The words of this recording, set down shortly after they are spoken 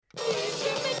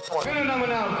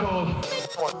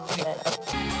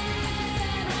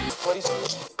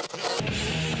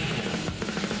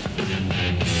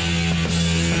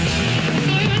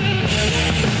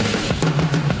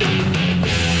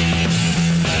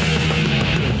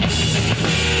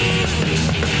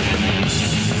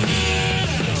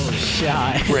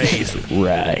Shot. Ray's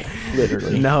right.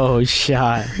 Literally. No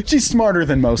shot. She's smarter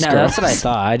than most No, girls. that's what I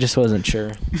thought. I just wasn't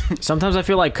sure. Sometimes I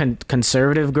feel like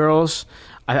conservative girls,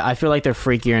 I feel like they're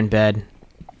freakier in bed.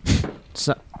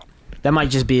 So, that might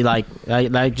just be like,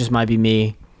 that just might be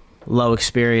me. Low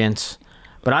experience.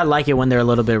 But I like it when they're a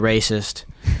little bit racist.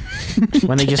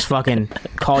 When they just fucking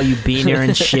call you beaner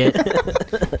and shit.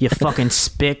 You fucking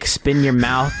spin your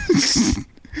mouth.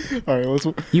 All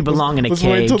right, You belong in a let's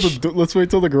cage. Let's wait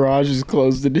till the garage is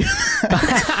closed to do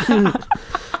that.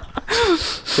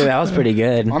 Dude, that was pretty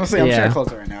good. Honestly, I'm Yeah. sure I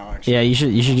close it right now. Actually. Yeah,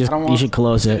 you should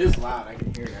close It it. is loud. I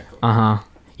can hear it.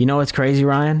 You know what's crazy,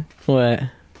 Ryan? What?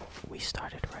 We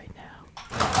started right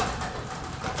now.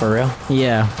 For real?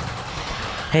 Yeah.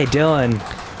 Hey, Dylan,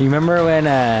 you remember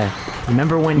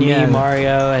when me,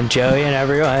 Mario, and Joey and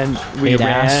everyone, we Ate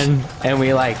ran ass? and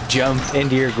we like jumped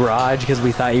into your garage because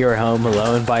we thought you were home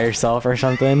alone by yourself or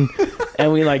something?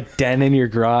 And we like den in your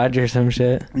garage or some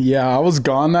shit? Yeah, I was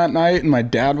gone that night, and my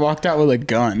dad walked out with a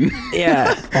gun.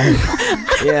 Yeah.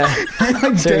 Yeah.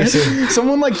 Like, Seriously.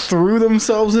 someone like threw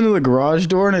themselves into the garage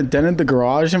door and it dented the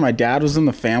garage, and my dad was in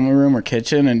the family room or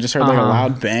kitchen and just heard like a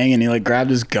loud bang, and he like grabbed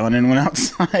his gun and went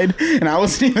outside, and I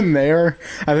wasn't even there.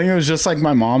 I think it was just like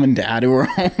my mom and dad who were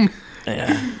home.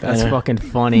 Yeah. That's fucking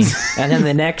funny. And then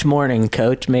the next morning,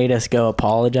 Coach made us go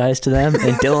apologize to them,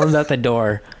 and Dylan's at the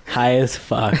door, high as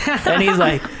fuck. And he's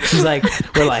like,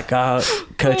 we're like, oh,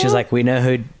 Coach is like, we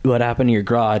know what happened to your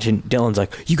garage, and Dylan's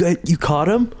like, you caught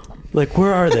him? Like,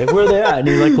 where are they? Where are they at? And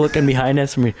he's like looking behind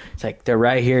us, and he's like, they're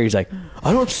right here. He's like,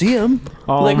 I don't see them.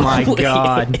 Oh like, my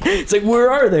God. It's like, where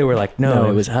are they? We're like, no,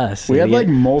 it was us. We had idiot.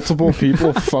 like multiple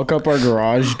people fuck up our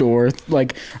garage door.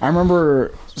 Like, I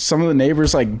remember some of the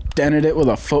neighbors like dented it with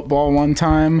a football one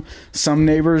time. Some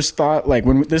neighbors thought like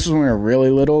this was when we were really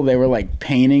little, they were like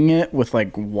painting it with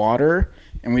like water,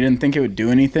 and we didn't think it would do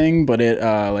anything, but it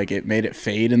it made it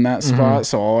fade in that spot,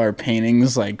 so all our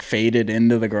paintings like faded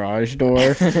into the garage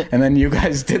door. And then you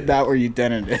guys did that where you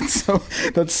dented it, so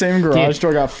that same garage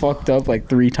door got fucked up like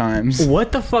 3 times.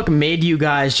 What the fuck made you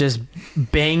guys just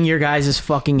bang your guys'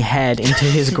 fucking head into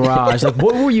his garage? Like,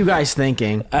 what were you guys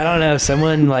thinking? I don't know.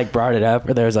 Someone like brought it up,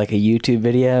 or there was like a YouTube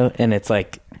video, and it's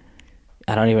like,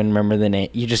 I don't even remember the name.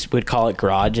 You just would call it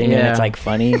garaging, and it's like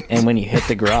funny. And when you hit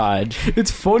the garage,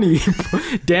 It's funny.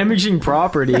 Damaging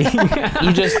property.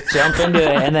 you just jump into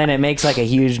it, and then it makes like a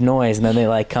huge noise, and then they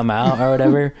like come out or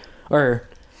whatever. Or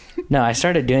no, I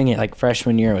started doing it like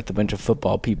freshman year with a bunch of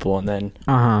football people, and then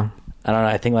I don't know.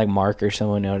 I think like Mark or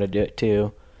someone knew how to do it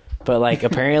too. But like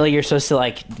apparently you're supposed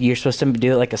to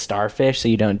do it like a starfish, so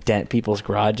you don't dent people's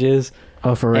garages.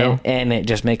 Oh, for real? And it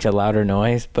just makes a louder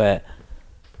noise, but.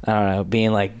 I don't know,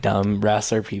 being like dumb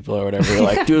wrestler people or whatever, you're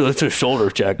like, dude, let's just shoulder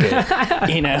check it,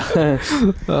 you know?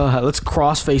 Let's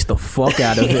cross-face the fuck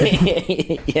out of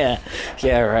it.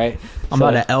 yeah, right. I'm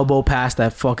about to elbow past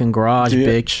that fucking garage, Dude,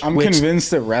 bitch. I'm convinced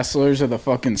that wrestlers are the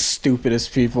fucking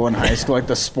stupidest people in high school, like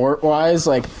the sport-wise.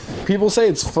 Like, people say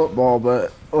it's football,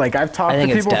 but like I've talked I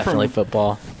think to it's people definitely from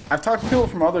football. I've talked to people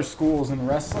from other schools, and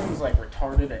wrestling's like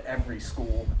retarded at every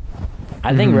school.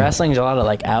 I think wrestling's a lot of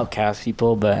like outcast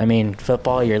people, but I mean,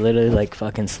 football, you're literally like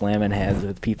fucking slamming heads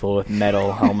with people with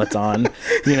metal helmets on,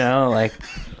 you know, like,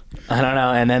 I don't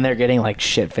know. And then they're getting like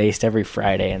shit-faced every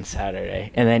Friday and Saturday,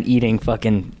 and then eating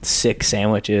fucking 6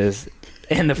 sandwiches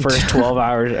in the first 12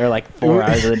 hours or like 4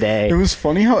 hours of the day. It was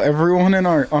funny how everyone on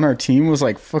our team was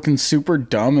like fucking super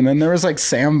dumb, and then there was like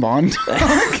Sam Bond.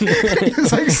 He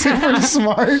was like super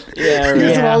smart. Yeah, He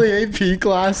was in right. all the AP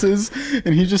classes,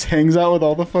 and he just hangs out with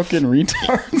all the fucking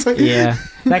retards. Like, Yeah.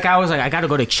 That guy was like, I gotta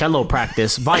go to cello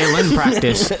practice, violin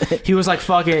practice. He was like,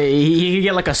 fucking, he could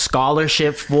get like a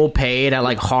scholarship full paid at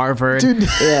like Harvard. Dude,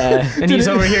 Yeah. And he's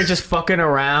over here just fucking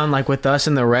around like with us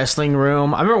in the wrestling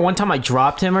room. I remember one time I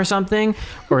dropped him or something,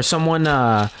 or someone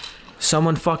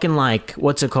fucking like,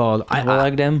 what's it called? I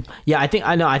Plugged him. Yeah, I think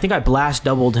I blast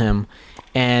doubled him,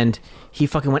 and he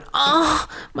fucking went,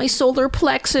 my solar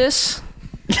plexus.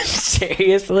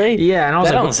 Seriously? Yeah, and I was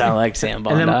that like, don't sound like Sam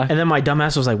and Bond. then my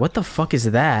dumbass was like, what the fuck is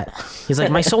that? He's like,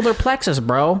 my solar plexus,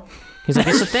 bro. He's like,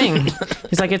 it's a thing.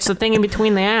 He's like, it's the thing in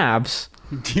between the abs.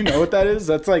 do you know what that is?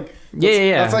 That's like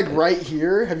Yeah. That's like right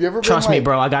here. Have you ever Trust been, me, like,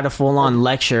 bro. I got a full-on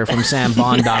lecture from Sam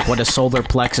Bondoc what a solar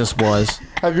plexus was.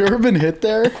 Have you ever been hit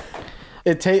there?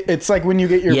 It's like when you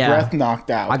get your Yeah. breath knocked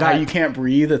out. I got- How you can't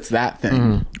breathe. It's that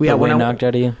thing. Yeah, The when wind I, knocked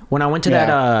out of you. when I went to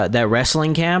Yeah. that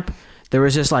wrestling camp, there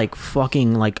was this like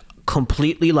fucking like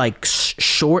completely like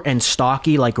short and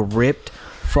stocky, like ripped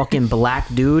fucking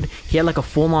black dude. He had like a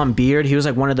full on beard. He was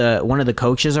like one of the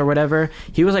coaches or whatever.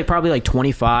 He was like probably like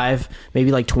 25,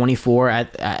 maybe like 24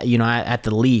 at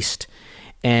the least.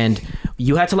 And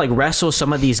you had to like wrestle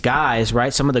some of these guys,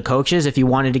 right? Some of the coaches, if you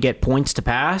wanted to get points to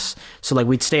pass. So like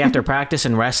we'd stay after practice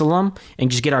and wrestle them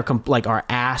and just get our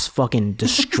ass fucking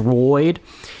destroyed.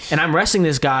 And I'm wrestling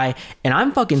this guy and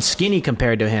I'm fucking skinny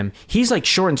compared to him. He's like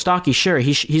short and stocky, sure.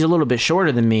 He's a little bit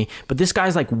shorter than me, but this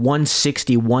guy's like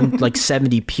 160, like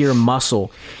 70 pure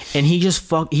muscle. And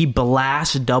he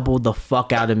blast doubled the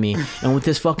fuck out of me. And with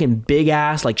this fucking big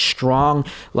ass, like strong,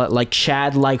 like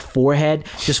Chad like forehead,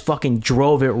 just fucking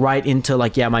drove it right into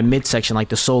like my midsection, like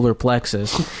the solar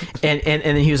plexus. And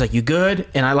then he was like, "You good?"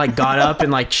 And I like got up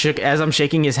and like shook. As I'm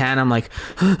shaking his hand, I'm like,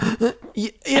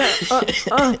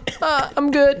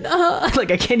 I'm good.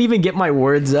 Like I can't even get my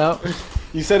words out.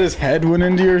 You said his head went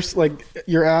into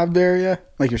your ab area,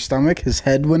 like your stomach. His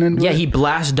head went into. Yeah, it? he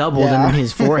blast doubled Yeah. and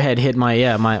his forehead hit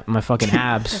my fucking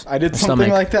abs. I did my something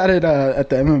stomach. like that at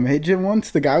the MMA gym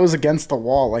once. The guy was against the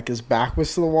wall, like his back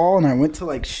was to the wall, and I went to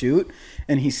like shoot,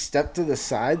 and he stepped to the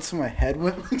side, so my head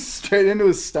went like, straight into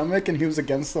his stomach, and he was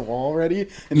against the wall already.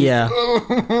 And he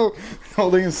was,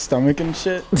 holding his stomach and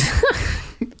shit.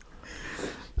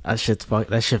 That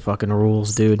shit fucking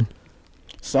rules, dude.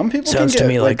 Some people Sounds can to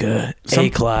get, me like a some-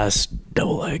 A-class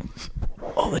double leg.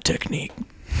 All the technique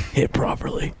hit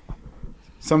properly.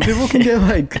 Some people can get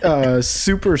like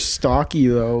super stocky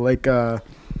though. Like there's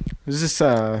this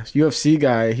UFC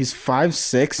guy. He's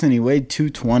 5'6" and he weighed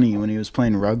 220 when he was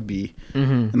playing rugby.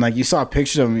 And like you saw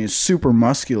pictures of him, he was super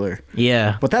muscular.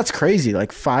 Yeah. But that's crazy.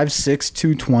 Like 5'6",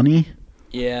 220.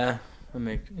 Yeah.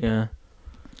 Yeah.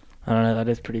 I don't know. That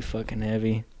is pretty fucking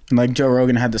heavy. And like Joe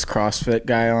Rogan had this CrossFit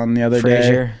guy on the other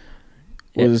Frazier.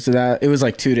 day. Was that? It was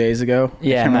like 2 days ago. I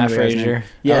Yeah, can't Matt remember the guy's name. Frazier.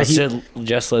 Yeah, I was he,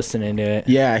 just listening to it.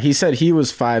 yeah. He said he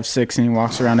was 5'6" and he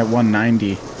walks around at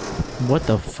 190. What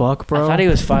the fuck, bro? I thought he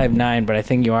was 5'9", but I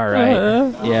think you are right.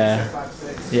 Yeah.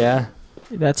 Yeah.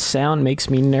 That sound makes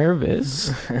me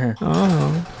nervous.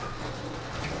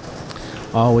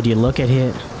 Oh, would you look at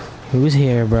it? Who's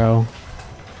here, bro?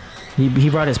 He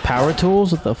brought his power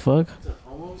tools? What the fuck?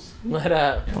 What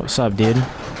up? What's up, dude?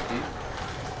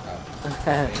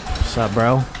 What's up,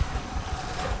 bro? All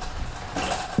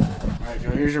right,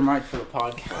 Joe. Here's your mic for the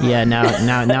podcast. Yeah,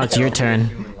 now it's your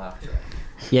turn.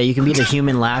 Yeah, you can be the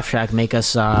human laugh track. Make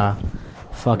us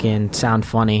fucking sound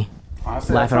funny.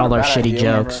 Honestly, Laugh that's at all not a our bad shitty idea.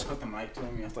 Whenever jokes. I put the mic to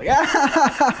him, he was like,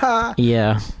 ah!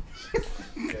 Yeah.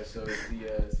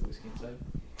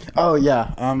 Oh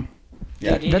yeah.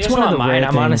 Yeah, That's one of the mine. rare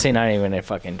I'm things. honestly not even gonna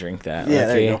fucking drink that. Yeah,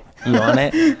 there you okay? You want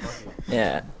it?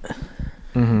 Yeah.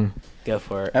 Mm-hmm. Go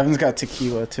for it. Evan's got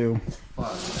tequila too.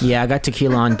 Yeah, I got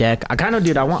tequila on deck. I kind of,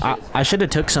 dude. I should have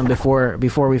took some before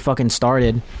we fucking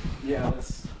started. Yeah,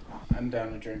 I'm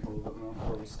down to drink a little bit more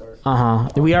before we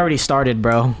start. We already started,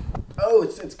 bro. Oh,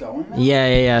 it's going now?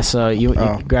 Yeah. So you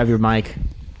Oh. grab your mic.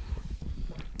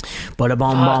 But a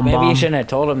bomb, Fuck, bomb, maybe bomb. you shouldn't have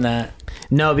told him that.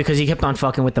 No, because he kept on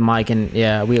fucking with the mic, and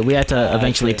yeah, we had to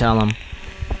eventually tell him.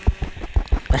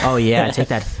 Oh yeah, take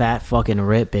that fat fucking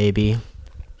rip, baby.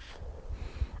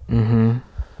 Mm-hmm.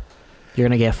 You're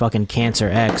gonna get fucking cancer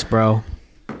X, bro.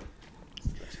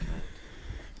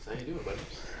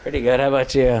 Pretty good. How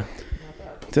about you?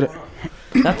 Did I,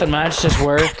 Nothing much. Just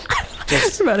work.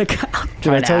 Just did I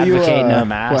trying to tell you? advocate no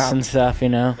mass wow. and stuff. You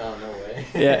know. No way.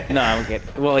 Yeah. No, I'm kidding.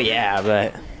 Well, yeah,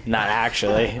 but not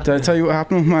actually. Did I tell you what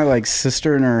happened with my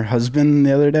sister and her husband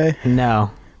the other day?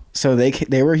 No. So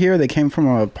they were here. They came from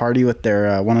a party with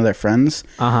their one of their friends.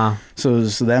 So it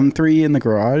was them three in the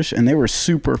garage, and they were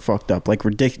super fucked up, like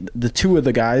ridiculous. The two of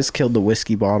the guys killed the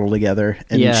whiskey bottle together,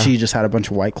 and Yeah. she just had a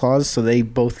bunch of White Claws. So they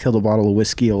both killed a bottle of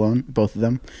whiskey alone, both of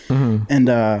them.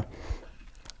 And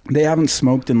they haven't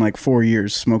smoked in like 4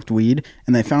 years, smoked weed,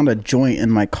 and they found a joint in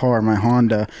my car, my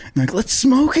Honda. And like, let's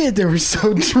smoke it. They were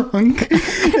so drunk.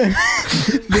 And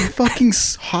they fucking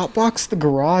hotboxed the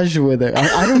garage with it.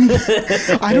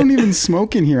 I don't even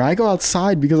smoke in here. I go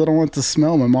outside because I don't want the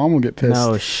smell. My mom will get pissed.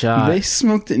 No shot. They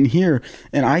smoked it in here,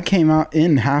 and I came out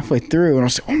in halfway through, and I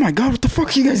was like, oh my God, what the fuck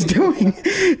are you guys doing?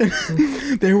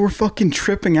 And they were fucking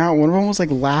tripping out. One of them was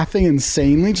like laughing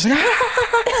insanely, just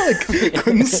like, like,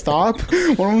 couldn't stop. One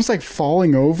of them was like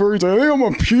falling over. He's like, I think I'm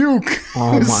gonna puke.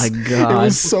 Oh my God. It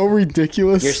was so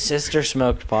ridiculous. Your sister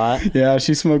smoked pot. Yeah,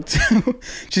 she smoked too.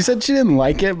 She said she didn't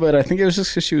like it, but I think it was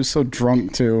just because she was so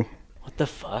drunk too. What the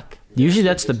fuck? Usually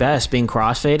that's the best, being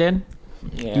crossfaded.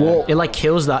 Yeah. Well, It like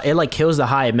kills the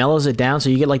high. It mellows it down, so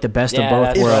you get like the best Yeah, of both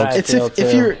that's what worlds. I it's feel if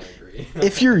too. you're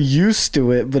if you're used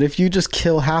to it, but if you just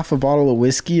kill half a bottle of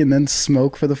whiskey and then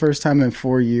smoke for the first time in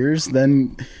 4 years,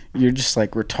 then you're just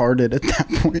like retarded at that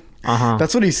point.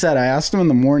 That's what he said. I asked him in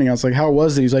the morning. I was like, "How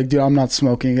was it?" He's like, "Dude, I'm not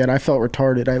smoking again. I felt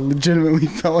retarded. I legitimately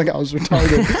felt like I was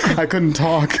retarded. I couldn't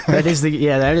talk." That is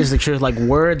the truth. Like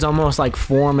words almost like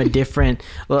form a different,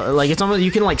 like it's almost you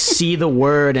can like see the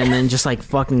word and then just like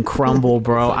fucking crumble,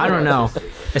 bro. I don't know.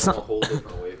 It's on a not, whole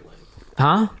different wavelength.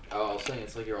 huh? I was saying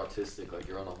it's like you're autistic, like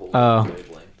you're on a whole Oh. different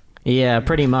wavelength. Yeah,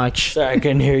 pretty much. Sorry, I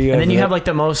couldn't hear you. And then you over have there. like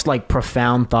the most like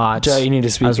profound thoughts. Joe, you need to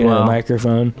speak as into well. the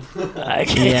microphone. I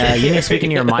can't. Yeah, you need to speak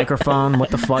into your microphone. What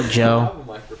the fuck, I Joe? have a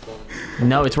microphone.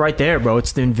 No, it's right there, bro.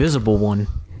 It's the invisible one.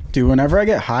 Dude, whenever I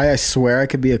get high, I swear I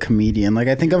could be a comedian. Like,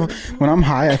 I think of, when I'm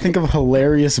high, I think of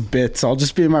hilarious bits. I'll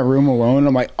just be in my room alone, and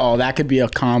I'm like, oh, that could be a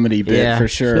comedy bit for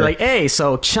sure. You're like, hey,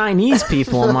 so Chinese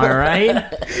people, am I right?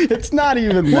 It's not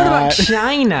even What about that.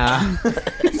 China?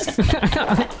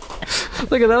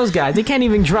 Look at those guys. They can't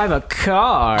even drive a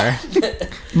car.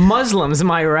 Muslims,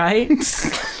 am I right?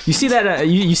 You see that?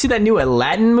 You see that new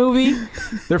Aladdin movie?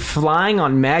 They're flying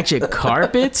on magic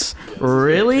carpets.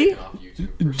 Really? Off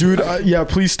YouTube. Dude, yeah,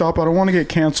 please stop. I don't want to get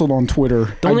canceled on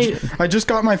Twitter. I just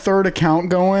got my third account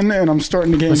going, and I'm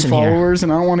starting to gain Listen here. followers,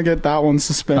 and I don't want to get that one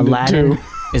suspended, Aladdin too.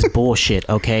 is bullshit,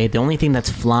 okay? The only thing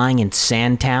that's flying in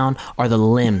Sandtown are the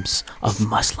limbs of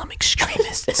Muslim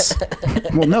extremists.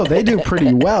 Well, no, they do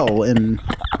pretty well in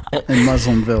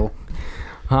Muslimville.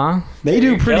 Huh? They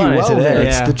do pretty killing it well today. there.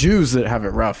 It's Yeah. the Jews that have it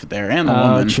rough there, and the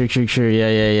Oh, women. true.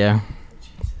 Yeah.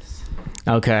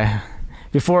 Okay.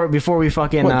 Before we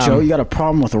fucking What, Joe, you got a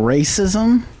problem with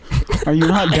racism? Are you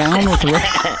not down with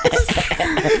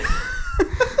racism?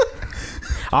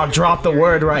 I'll drop the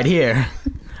word right here.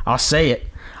 I'll say it.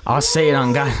 I'll say it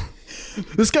on God.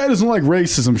 This guy doesn't like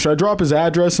racism. Should I drop his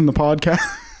address in the podcast?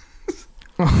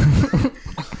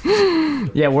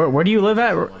 Yeah, where do you live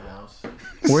at? My house.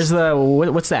 Where's the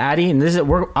what's the Addy? And this is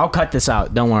I'll cut this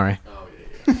out. Don't worry. Oh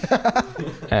yeah.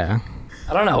 Yeah.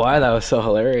 I don't know why that was so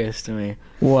hilarious to me.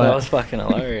 What? That was fucking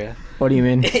hilarious. What do you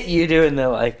mean? You doing the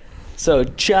like, so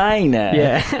China.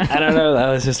 Yeah. I don't know. That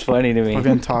was just funny to me. We're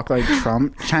going to talk like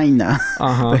Trump. China.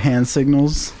 Uh-huh. The hand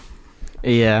signals.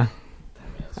 Yeah.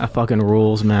 That fucking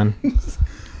rules, man.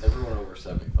 Everyone over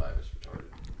 75 is retarded.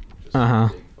 Just Uh-huh.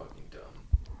 big fucking dumb.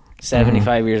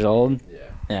 75 years old. Yeah.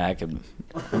 Yeah, I could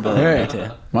believe that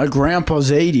too. My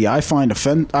grandpa's 80. I find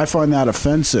that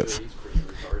offensive. He's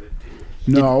pretty retarded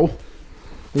too. No.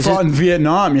 This Fought in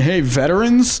Vietnam. Hey,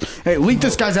 veterans. Hey, leak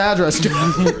this guy's address. Dude.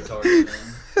 Retarded,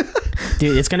 man.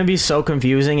 Dude, it's gonna be so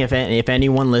confusing if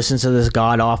anyone listens to this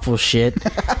god awful shit,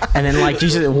 and then like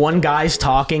just one guy's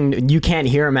talking, you can't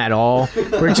hear him at all.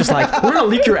 We're just like, we're gonna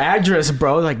leak your address,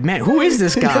 bro. Like, man, who is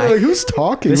this guy? Like, who's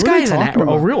talking? This What are guy you is talking a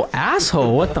about? real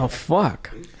asshole. What the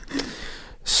fuck?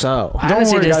 So I Don't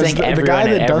honestly worry, just guys, think the everyone guy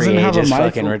that at every doesn't have age a is mic-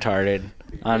 fucking retarded.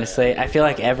 Honestly, I feel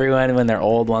like everyone when they're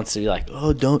old wants to be like,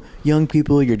 "Oh, don't young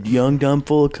people, you're young, dumb,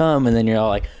 full of cum," and then you're all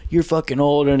like, "You're fucking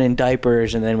old and in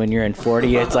diapers," and then when you're in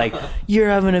 40, it's like, "You're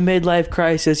having a midlife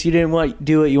crisis. You didn't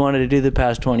do what you wanted to do the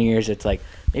past 20 years." It's like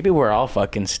maybe we're all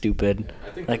fucking stupid.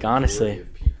 I think Like the honestly, majority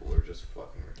of people are just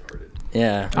fucking retarded.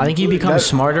 yeah. I think you become That-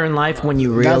 smarter in life when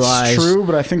you realize. That's true,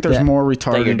 but I think there's that- more you're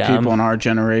retarded dumb. people in our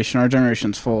generation. Our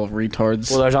generation's full of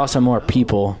retards. Well, there's also more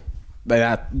people. By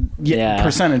that, yeah, Yeah.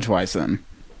 percentage-wise, then.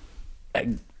 I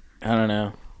don't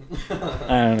know.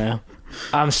 I don't know.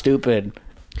 I'm stupid.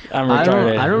 I'm I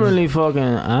retarded. don't really fucking.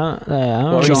 I don't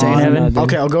What were you saying, know, Evan? dude.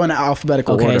 Okay, I'll go in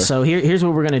alphabetical Okay, order. so here's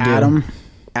what we're gonna do.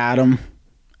 Adam,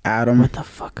 What the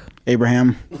fuck?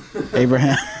 Abraham.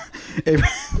 Abraham.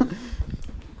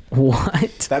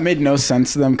 What? That made no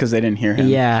sense to them because they didn't hear him.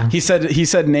 Yeah. He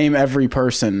said name every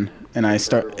person, and I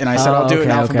said Oh, I'll do it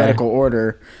in okay, alphabetical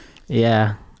order.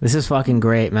 Yeah, this is fucking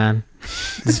great, man.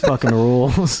 This fucking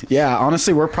rules. Yeah,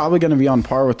 honestly, we're probably going to be on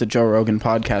par with the Joe Rogan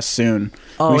podcast soon.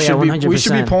 Oh, we yeah, should be 100%. we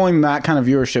should be pulling that kind of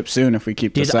viewership soon if we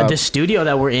keep Dude, this up. the studio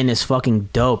that we're in is fucking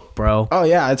dope, bro. Oh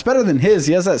yeah, it's better than his.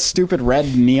 He has that stupid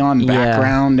red neon Yeah.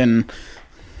 background and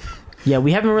Yeah,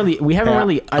 we haven't really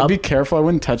I'd up- be careful. I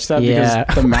wouldn't touch that Yeah.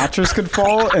 because the mattress could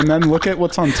fall, and then look at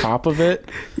what's on top of it.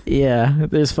 Yeah,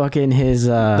 there's fucking his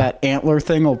That antler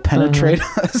thing will penetrate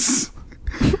us.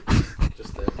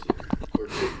 Just that too. Or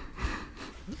two.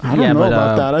 I don't Yeah, know but,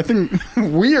 about that. I think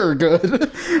we are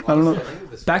good. I don't know.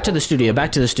 back to the studio,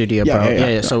 Yeah, bro.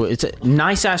 yeah. So it's a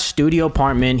nice ass studio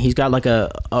apartment. He's got like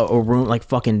a room, like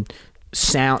fucking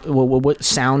what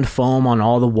sound foam on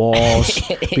all the walls.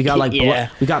 We got like Yeah.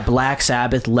 we got Black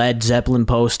Sabbath, Led Zeppelin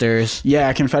posters.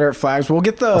 Yeah, Confederate flags. We'll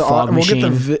get the fog machine.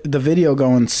 the video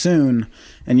going soon,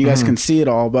 and you guys can see it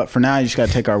all. But for now, you just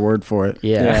gotta take our word for it.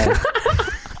 Yeah.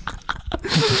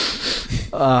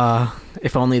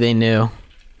 If only they knew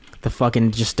the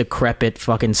fucking just decrepit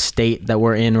fucking state that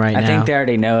we're in right now. I think they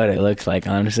already know what it looks like,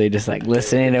 honestly. Just like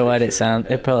listening to what it sounds,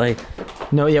 it probably.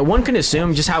 No, yeah, one can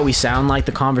assume just how we sound like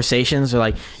the conversations are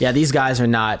like, yeah, these guys are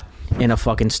not in a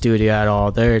fucking studio at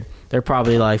all. They're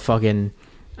probably like fucking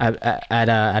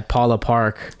at Paula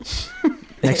Park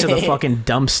next to the fucking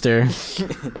dumpster.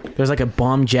 There's like a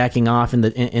bum jacking off in the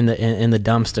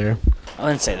dumpster. I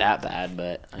wouldn't say that bad,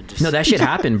 but I just. No, that shit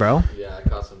happened, bro. Yeah, I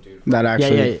caught some dude. That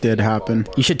actually yeah. did happen.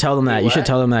 You should tell them that. You should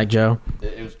tell them that, Joe.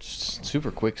 It was just super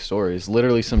quick story. It's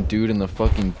literally some dude in the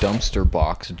fucking dumpster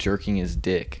box jerking his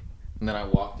dick. And then I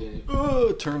walked in,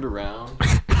 turned around.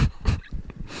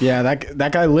 Yeah,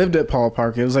 that guy lived at Paul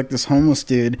Park. It was like this homeless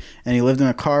dude, and he lived in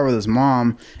a car with his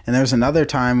mom. And there was another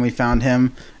time we found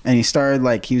him, and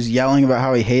he was yelling about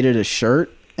how he hated his shirt,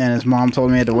 and his mom told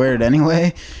him he had to wear it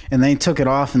anyway. And then he took it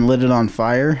off and lit it on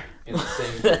fire.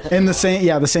 In the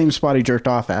same spot he jerked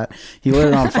off at. He lit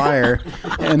it on fire,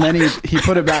 and then he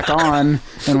put it back on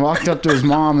and walked up to his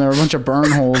mom. There were a bunch of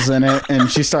burn holes in it, and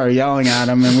she started yelling at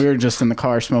him, and we were just in the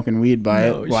car smoking weed by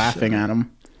it, laughing at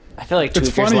him. I feel like It's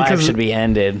Tweaker's funny life 'cause- should be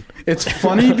ended. It's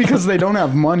funny because they don't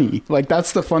have money. Like,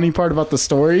 that's the funny part about the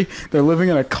story. They're living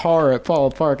in a car at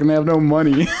Paula Park, and they have no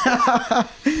money.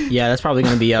 Yeah, that's probably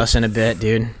gonna be us in a bit,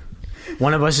 dude.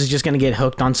 One of us is just gonna get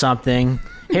hooked on something.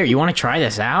 Here, you want to try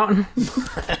this out?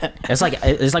 It's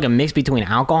like a mix between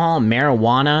alcohol,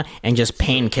 marijuana, and just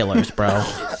painkillers, bro.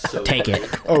 Take it.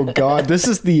 Oh, God. This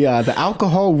is the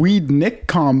alcohol, weed, Nick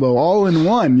combo all in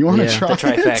one. You want to Yeah. try The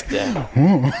it?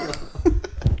 trifecta.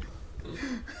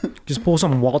 Just pull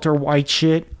some Walter White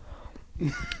shit.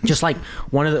 Just like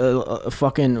one of the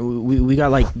fucking we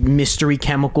got like mystery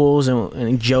chemicals,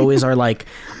 and Joe is our like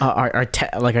our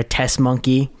test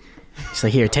monkey. He's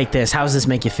like, here, take this. How does this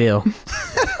make you feel?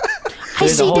 I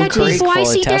see dead people. I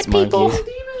see dead people.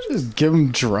 Just give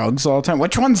them drugs all the time.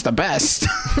 Which one's the best?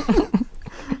 I don't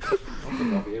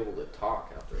think I'll be able to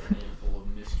talk after a handful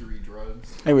of mystery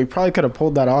drugs. Hey, we probably could have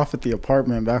pulled that off at the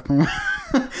apartment back when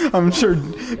I'm sure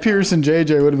Pierce and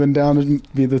JJ would have been down to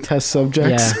be the test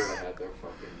subjects. Yeah.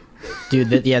 Dude,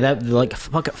 that like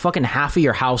fucking half of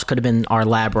your house could have been our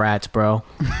lab rats, bro.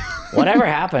 Whatever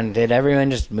happened? Did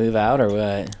everyone just move out or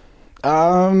what?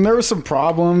 There were some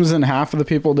problems, and half of the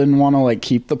people didn't want to like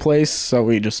keep the place, so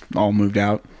we just all moved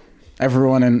out.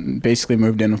 Everyone basically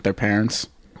moved in with their parents.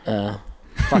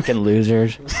 Fucking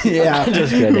losers. Yeah,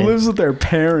 Just who kidding. lives with their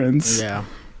parents? Yeah.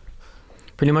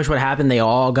 Pretty much what happened. They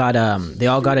all got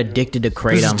addicted to This is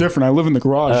kratom. different. I live in the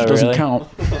garage. Oh, It doesn't really? count.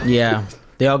 Yeah,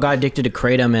 they all got addicted to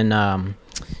kratom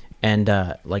and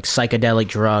like psychedelic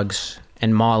drugs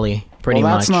and Molly. Pretty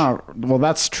Well, much.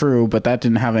 that's true, but that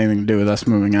didn't have anything to do with us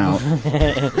moving out.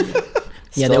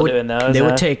 Yeah, Still doing those,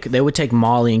 they would take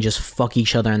Molly and just fuck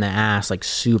each other in the ass like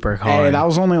super hard. Hey, that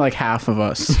was only like half of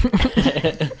us.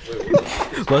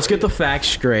 Let's get the facts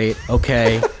straight,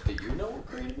 okay? Do you know what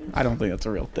kratom is? I don't think that's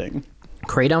a real thing.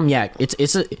 Kratom, yeah,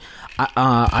 it's a.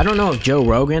 I don't know if Joe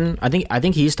Rogan. I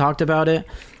think he's talked about it,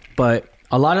 but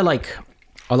a lot of like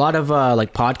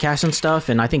podcasts and stuff,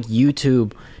 and I think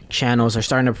YouTube channels are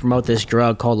starting to promote this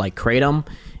drug called like kratom,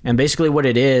 and basically what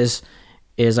it is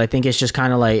I think it's just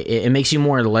kind of like it makes you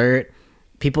more alert.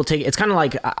 People take it's kind of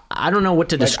like I don't know what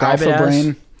to describe it Alpha as.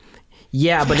 Brain.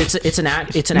 Yeah, but it's an No,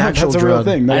 actual that's a drug. real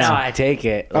thing. I That's- know. I take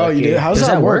it. Oh, you Lucky. do? How does Does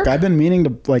that that work? work? I've been meaning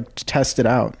to like test it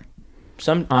out.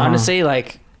 Honestly,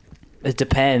 like, it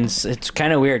depends. It's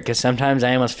kind of weird because sometimes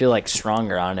I almost feel like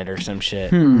stronger on it or some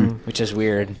shit, which is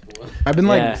weird. I've been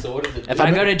like, Yeah. So what does it do? If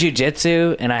I go to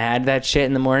jujitsu and I had that shit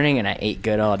in the morning and I ate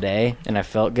good all day and I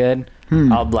felt good,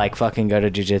 I'll like fucking go to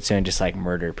jujitsu and just like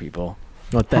murder people.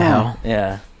 What the hell?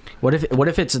 Yeah. What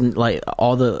if it's like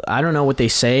all the I don't know what they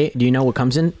say. Do you know what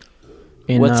comes in?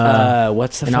 What's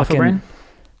the in Alpha fucking Brain?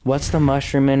 what's the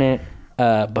mushroom in it?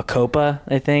 Bacopa,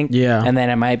 I think. Yeah. And then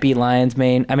it might be lion's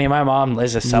mane. I mean, my mom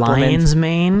is a supplement. Lion's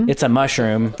mane? It's a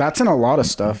mushroom. that's in a lot of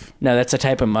stuff. No, that's a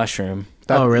type of mushroom.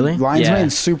 That, Oh, really? Lion's Yeah.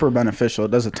 mane's super beneficial.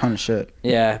 It does a ton of shit.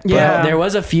 Yeah. But Yeah. there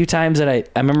was a few times that I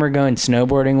remember going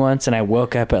snowboarding once and I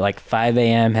woke up at like 5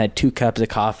 a.m., had 2 cups of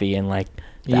coffee and like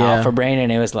the Yeah. Alpha Brain,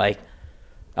 and it was like,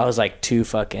 I was like too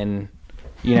fucking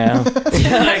You know,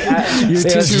 You're it was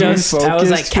too just I was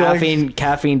like focused, like-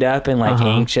 caffeined up and like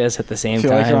anxious at the same I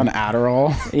feel time. like you're on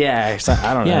Adderall. Yeah, so,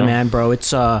 I don't know. Yeah, man, bro. It's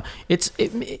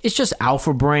just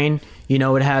alpha brain. You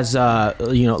know, it has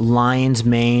lion's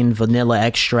mane, vanilla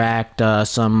extract,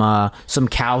 some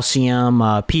calcium,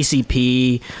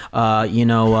 PCP.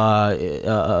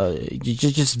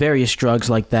 Just various drugs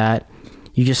like that.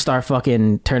 You just start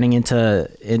fucking turning into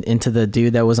the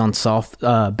dude that was on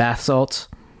bath salts.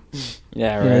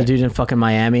 Yeah, You know, the right. dude in fucking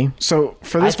Miami. So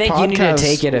for I this think podcast, you need to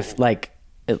take it if like,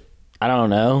 I don't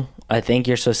know. I think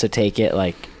you're supposed to take it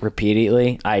like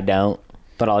repeatedly. I don't,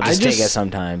 but I'll just take it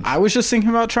sometimes. I was just thinking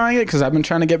about trying it because I've been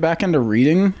trying to get back into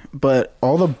reading, but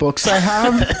all the books I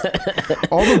have,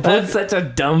 all the books. That's such a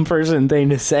dumb person thing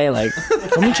to say. Like,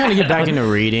 I'm trying to get back into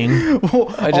reading.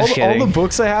 Well, I'm just all kidding. the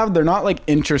books I have, they're not like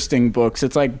interesting books.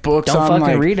 It's like books don't on fucking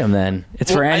like. read them then.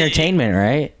 It's for Well, entertainment,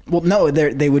 right? Well, no,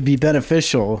 they would be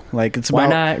beneficial. Like it's Why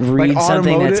about, not read like,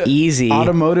 something that's automotive- easy,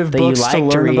 automotive that books you like to to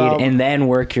learn read, about. and then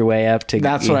work your way up to?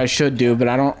 That's what I should do, but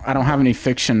I don't have any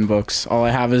fiction books. All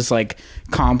I have is like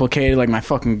complicated, like my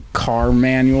fucking car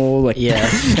manual, like Yeah.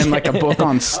 and like a book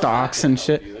on stocks and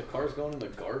shit. Dude, that car's going in the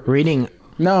garbage.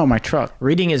 No, my truck.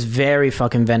 Reading is very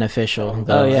fucking beneficial.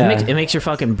 Though. Oh, yeah. It makes your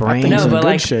fucking brain. think No, in but good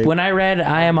like shape. when I read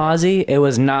I Am Ozzy, it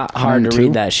was not hard to too.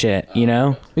 read that shit. You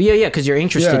know? Yeah, because you're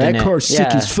interested in it. sick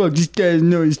Yeah. as fuck. This guy doesn't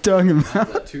know what he's talking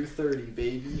about. That 230,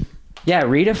 baby. Yeah,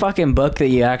 read a fucking book that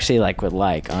you actually like would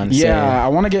like. Honestly, Yeah, I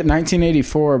want to get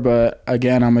 1984, but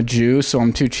again, I'm a Jew, so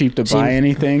I'm too cheap to buy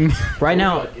anything. Right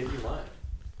now, I'll give you mine.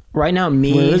 right now,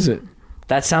 me. Where is it?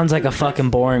 that sounds like a fucking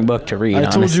boring book to read. I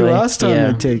told honestly. you last time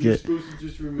Yeah. to take it. Supposed to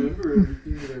just remember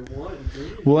everything that I want. and bring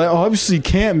it. Well, I obviously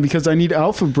can't because I need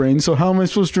alpha brain. So how am I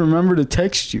supposed to remember to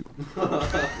text you? I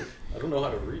don't know how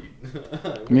to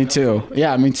read. Me too.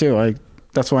 Yeah, me too.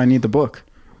 That's why I need the book.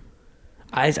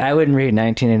 I wouldn't read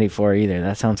 1984 either.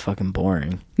 That sounds fucking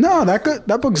boring. No,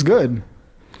 that book's good.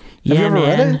 Yeah, you ever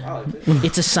read man. it? I like it.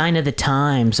 It's a sign of the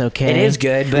times. Okay. It is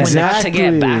good, but When not to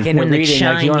get exactly- back into when the reading.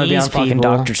 Like you want to be on Chinese fucking people-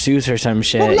 Dr. Seuss or some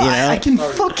shit. Well, you no, know? I can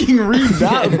fucking read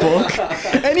that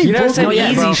book. Any you know, book. some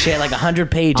yeah, easy bro. shit like 100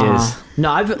 pages.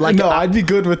 No, I'd be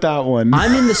good with that one.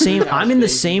 I'm in the same. I'm in the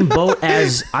same boat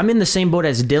as. I'm in the same boat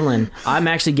as Dylan. I'm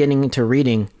actually getting into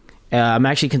reading. I'm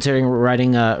actually considering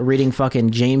reading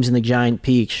fucking James and the Giant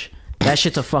Peach. That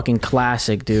shit's a fucking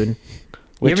classic, dude. You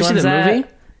Which ever see one's the that? movie?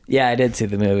 Yeah, I did see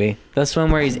the movie. That's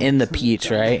one where he's in the peach,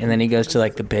 right? And then he goes to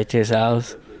like the bitch's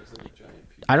house.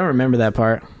 I don't remember that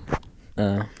part.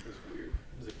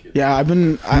 Yeah,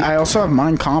 I also have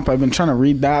Mein Kampf. I've been trying to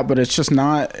read that, but it's just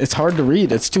not. It's hard to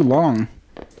read. It's too long.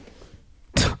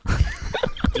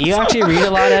 You actually read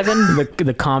a lot, Evan?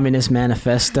 The Communist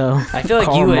Manifesto. I feel like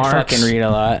Karl you would Marx. fucking read a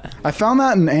lot. I found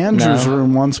that in Andrew's No.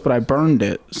 room once, but I burned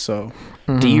it. So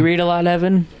Do you read a lot,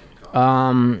 Evan?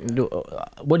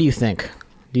 What do you think?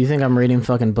 Do you think I'm reading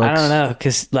fucking books? I don't know,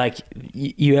 cause like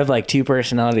you have like two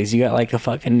personalities. You got like the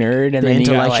fucking nerd, and The then you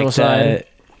got intellectual like side.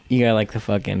 you got like the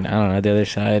fucking the other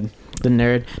side. The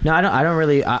nerd. No, I don't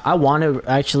really. I want to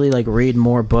actually like read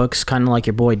more books, kind of like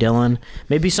your boy Dylan.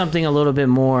 Maybe something a little bit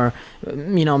more,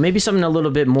 maybe something a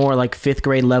little bit more like 5th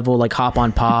grade level, like Hop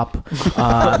on Pop.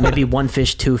 Maybe 1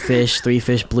 fish, 2 fish, 3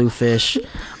 fish, blue fish.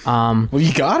 well,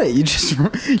 you got it. You just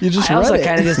I also read it.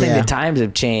 kind of just think Yeah. the times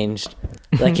have changed.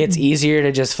 Like it's easier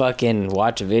to just fucking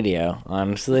watch a video,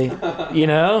 honestly. You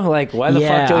know, like why the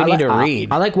fuck do we need to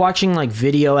read? I like watching like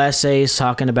video essays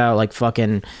talking about like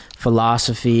fucking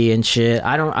philosophy and shit.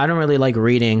 I don't really like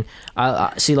reading.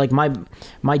 I see like my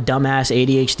dumbass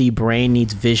ADHD brain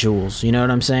needs visuals. You know what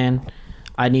I'm saying?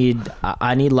 I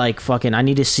need like fucking. I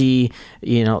need to see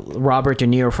Robert De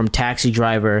Niro from Taxi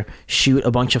Driver shoot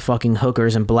a bunch of fucking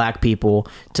hookers and black people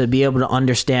to be able to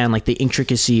understand like the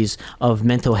intricacies of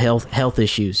mental health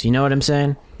issues. You know what I'm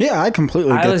saying? Yeah, I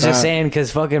completely get I was that. just saying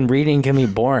because fucking reading can be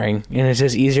boring, and it's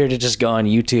just easier to just go on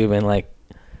YouTube and like,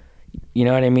 you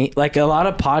know what I mean? Like a lot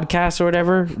of podcasts or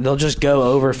whatever, they'll just go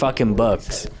over fucking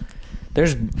books.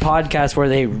 There's podcasts where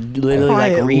they literally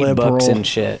like Quiet read books liberal. and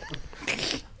shit.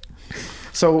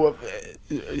 So,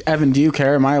 Evan, do you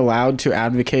care? Am I allowed to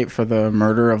advocate for the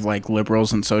murder of like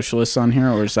liberals and socialists on here,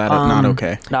 or is that not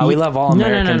okay? No, we love all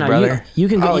Americans, brother. You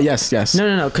can go. Oh, yes.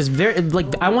 No. Because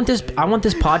I want this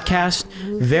podcast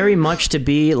very much to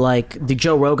be like the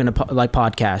Joe Rogan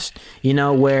podcast.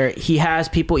 Where he has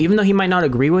people, even though he might not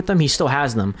agree with them, he still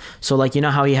has them. So like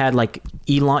how he had like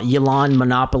Elon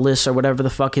Monopolis or whatever the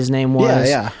fuck his name was.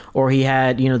 Yeah. Or he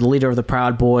had the leader of the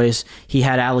Proud Boys. He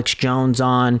had Alex Jones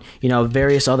on.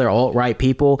 Various other alt-right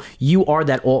people. You are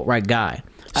that alt-right guy.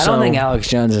 I don't think Alex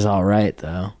Jones is all right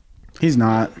though. He's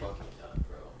not.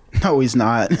 No, he's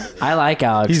not. I like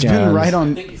Alex He's Jones. been right I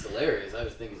on. think he's hilarious. I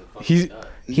just think he's a fucking He's nut.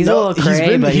 He's no, a little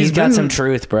crazy, but he's got been- some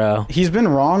truth, bro. He's been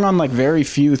wrong on like very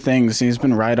few things. He's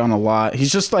been right on a lot.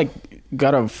 He's just like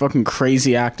got a fucking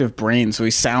crazy active brain, so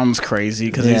he sounds crazy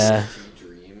because Yeah.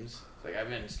 Dreams. Like I've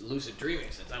been lucid dreaming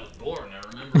since I was born. I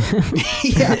remember.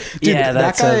 he's yeah, dude, Yeah, that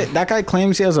that's guy. That guy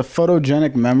claims he has a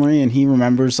photogenic memory and he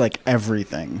remembers like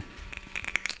everything.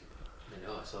 I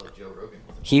know. I saw Joe Rogan.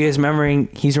 He's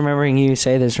remembering you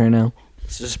say this right now.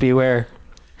 So just beware.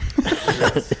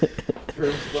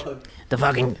 The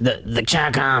fucking the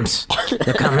Chi-Coms,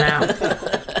 they're coming out.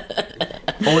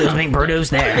 Oil's being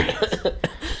produced there.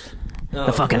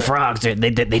 The fucking frogs,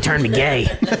 they turned me gay.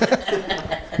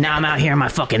 Now I'm out here in my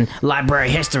fucking library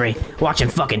history, watching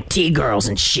fucking T-girls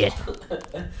and shit.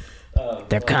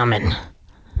 They're coming.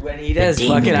 When he does The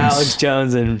fucking demons. Alex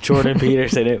Jones and Jordan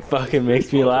Peterson, it fucking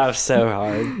makes me laugh so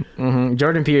hard.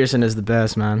 Jordan Peterson is the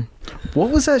best, man. What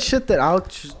was that shit that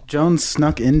Alex Jones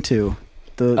snuck into?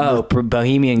 Oh,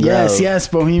 Bohemian Grove. Yes,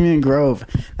 Bohemian Grove.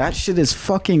 That shit is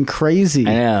fucking crazy.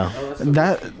 I know.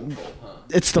 That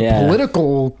it's the Yeah.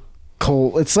 political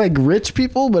cult. It's like rich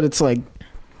people, but it's like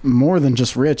more than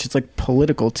just rich. It's like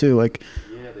political too. Like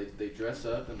Yeah, they dress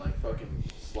up and like fucking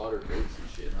slaughter goats and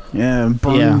shit. Huh? yeah,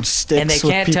 burn Yeah. sticks And they with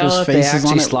can't people's tell if they faces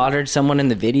on actually it. slaughtered someone in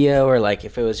the video or like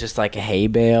if it was just like a hay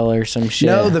bale or some shit.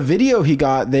 No, the video he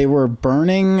got, they were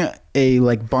burning a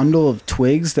like bundle of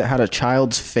twigs that had a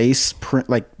child's face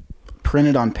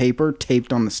printed on paper,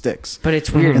 taped on the sticks. But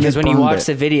it's weird And they because when you burned watch it.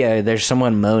 the video, there's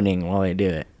someone moaning while they do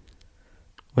it.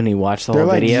 When you watch the They're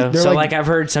whole like- video, they're so like- like I've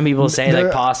heard some people say like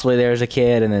they're- possibly there was a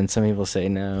kid, and then some people say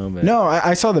no. But No,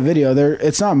 I saw the video.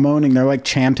 It's not moaning. They're like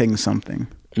chanting something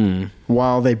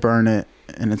while they burn it,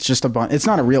 and it's just it's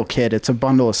not a real kid. It's a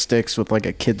bundle of sticks with like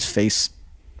a kid's face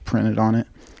printed on it.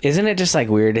 isn't it just like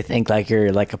weird to think like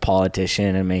you're like a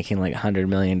politician and making like $100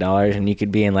 million and you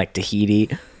could be in like Tahiti,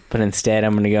 but instead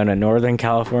I'm gonna go to Northern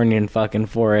Californian fucking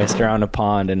forest around a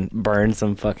pond and burn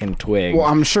some fucking twigs. Well,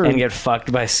 I'm sure- and get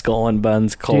fucked by Skull and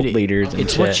Buns cult Dude, leaders. And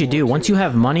It's shit. what you do. Once you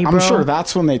have money, bro. I'm sure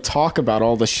that's when they talk about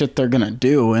all the shit they're gonna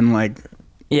do and like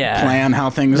Yeah, plan how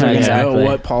things are Yeah, gonna exactly. go,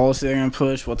 what policy they're gonna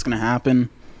push, what's gonna happen.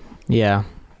 Yeah.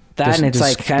 that and it's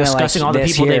Dis- like kind of like discussing all the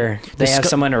this people they- year they have discu-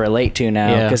 someone to relate to now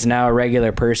Yeah. because now a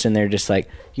regular person they're just like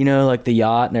like the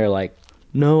yacht and they're like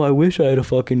no I wish I had a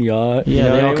fucking yacht. Yeah, You know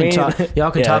they what all I can mean? talk.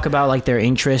 Y'all can Yeah. talk about like their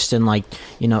interest in like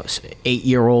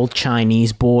 8-year-old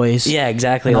Chinese boys. Yeah,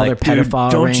 exactly. And all Like, their dude,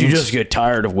 pedophile don't you rings. just get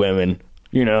tired of women?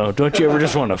 Don't you ever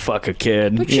just want to fuck a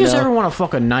kid? Don't you just ever want to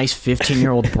fuck a nice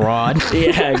 15-year-old broad?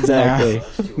 Yeah, exactly.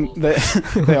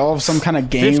 They all have some kind of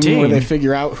game 15. where they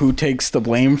figure out who takes the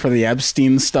blame for the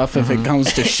Epstein stuff if it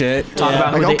comes to shit. Talk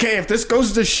about like, who they- okay, if this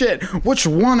goes to shit, which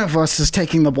one of us is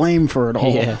taking the blame for it all?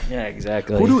 Yeah. Yeah,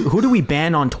 exactly. Who do we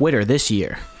ban on Twitter this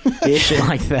year? Shit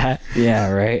like that.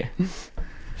 Yeah, right.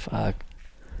 Fuck.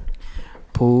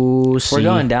 Pussy. We're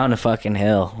going down a fucking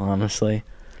hill, honestly.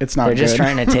 It's not They're just good.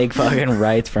 trying to take fucking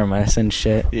rights from us and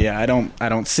shit. Yeah, I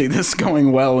don't see this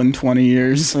going well in 20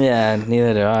 years. Yeah,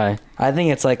 neither do I. I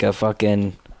think it's like a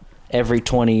fucking every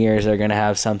 20 years they're gonna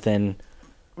have something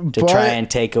to But try and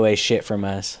take away shit from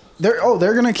us.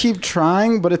 they're gonna keep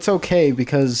trying, but it's okay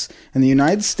because in the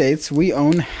United States we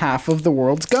own half of the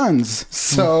world's guns.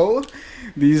 So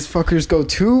these fuckers go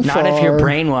too far. Not if you're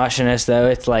brainwashing us though.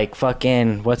 It's like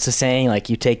fucking what's the saying? Like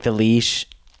you take the leash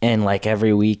and like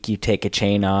every week you take a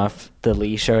chain off the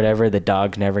leash or whatever, the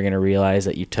dog's never gonna realize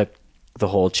that you took the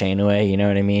whole chain away, you know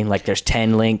what I mean? Like there's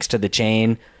 10 links to the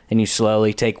chain and you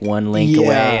slowly take one link away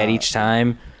Yeah. at each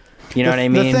time. You know what I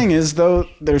mean? The thing is, though,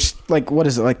 there's like, what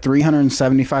is it, like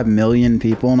 375 million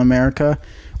people in America?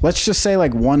 Let's just say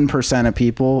like 1% of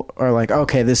people are like,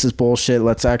 okay, this is bullshit.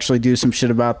 Let's actually do some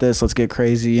shit about this. Let's get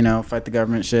crazy, fight the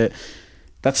government shit.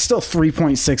 That's still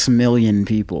 3.6 million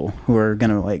people who are going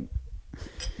to like,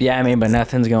 Yeah, I mean, but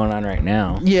nothing's going on right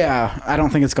now. yeah, I don't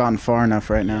think it's gotten far enough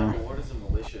right now. What does a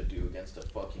militia do against a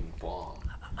fucking bomb?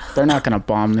 They're not going to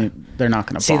bomb they're not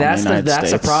going to See, bomb that's the United the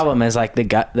States. problem is like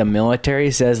the military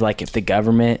says like if the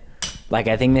government, like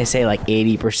I think they say like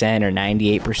 80% or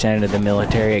 98% of the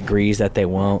military agrees that they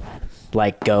won't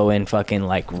like go and fucking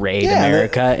like raid Yeah,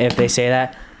 America if they say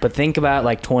that. But think about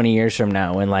like 20 years from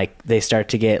now when like they start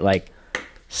to get like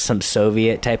some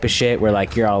Soviet type of shit where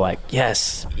like you're all like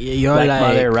yes, You're like like,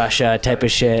 Mother Russia type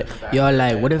of shit. you're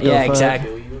like, what if? Yeah, the fuck- exactly.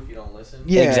 Kill you if you don't listen?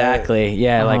 Yeah. Exactly.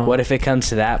 Yeah. Like, Uh-huh. what if it comes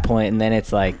to that point, and then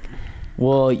it's like,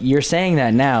 well, you're saying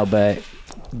that now, but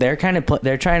they're kind of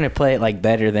they're trying to play it like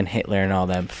better than Hitler and all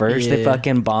them. First, they Yeah.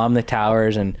 fucking bomb the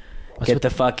towers and get what- the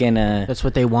fucking That's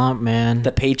what they want, man.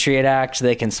 the Patriot Act so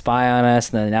they can spy on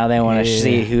us, and then now they want to Yeah.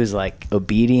 see who's like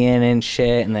obedient and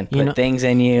shit, and then put You know- things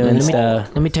in you and stuff.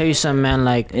 Let me tell you something, man.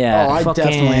 Like, Yeah. Oh, I fucking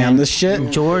definitely am. This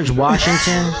shit. George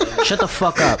Washington. Shut the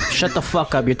fuck up. Shut the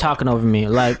fuck up. You're talking over me.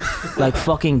 Like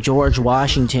fucking George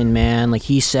Washington, man. Like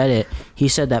he said it. He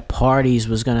said that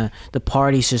the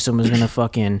party system was gonna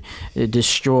fucking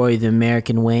destroy the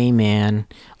American way, man.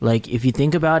 Like if you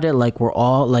think about it, like we're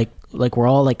all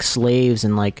like slaves,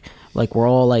 and like we're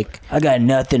all like. I got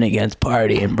nothing against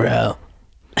partying, bro.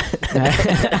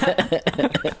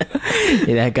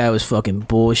 Yeah, that guy was fucking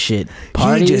bullshit.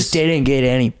 Parties, He just didn't get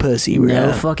any pussy, bro.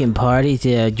 no fucking parties.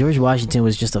 Yeah, George Washington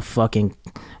was just a little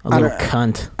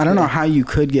cunt. I don't know how you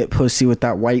could get pussy with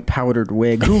that white powdered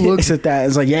wig. Who looks at that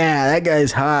and is like, yeah, that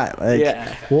guy's hot. Like,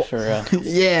 Yeah, for real.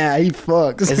 yeah, he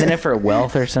fucks. Isn't it for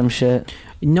wealth or some shit?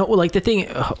 No, like the thing,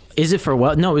 is it for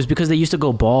what? No, it was because they used to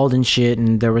go bald and shit,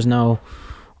 and there was no.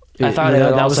 I thought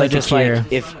that it was like just a cure.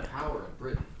 like if Power in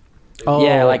Britain. Oh,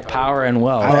 yeah, like power and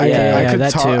wealth. I, yeah, I could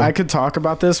that talk. too. I could talk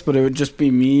about this, but it would just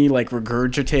be me like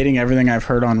regurgitating everything I've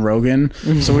heard on Rogan.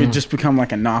 So we'd just become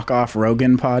like a knockoff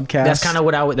Rogan podcast. That's kind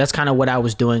of what I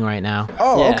was doing right now.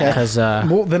 Oh, Yeah. okay. Because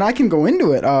Well, then I can go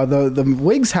into it. The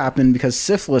wigs happened because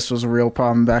syphilis was a real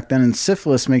problem back then, and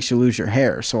syphilis makes you lose your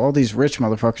hair. So all these rich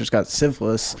motherfuckers got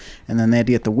syphilis, and then they had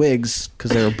to get the wigs because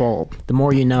they were bald. the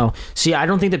more you know. See, I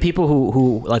don't think the people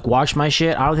who like watch my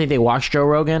shit, I don't think they watch Joe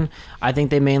Rogan. I think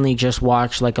they mainly just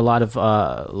watch like a lot of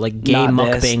like gay Not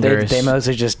this. mukbangers. They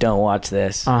mostly just don't watch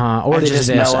this. Or They just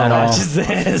no this one at all. watches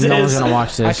this. No one's gonna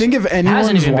watch this. I think if Hasn't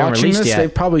anyone's even been watching released this, yet.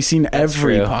 they've probably seen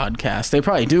every true. podcast. They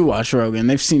probably do watch Rogan.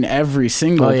 They've seen every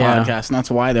single Oh, yeah. podcast, and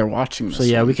that's why they're watching this. So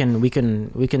yeah, one. we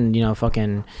can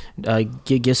fucking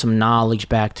give some knowledge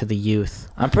back to the youth.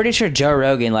 I'm pretty sure Joe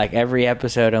Rogan, like every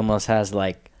episode, almost has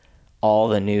like all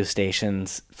the news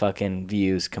stations' fucking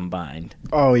views combined.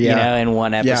 Oh yeah. You know, in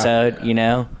one episode. You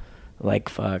know, like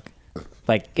fuck.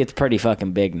 Like it's pretty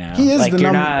fucking big now. He is like the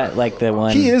you're number- not like the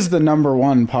one. He is the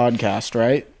 #1 podcast,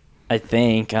 right? I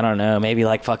think I don't know. Maybe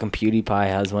like fucking PewDiePie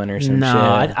has one or some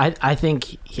No, shit. I think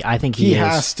he He is.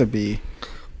 has to be.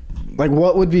 Like,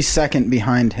 what would be second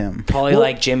behind him? Probably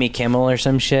like Jimmy Kimmel or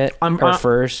some shit. Or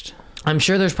first. I'm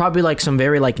sure there's probably like some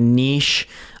very like niche,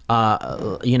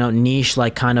 niche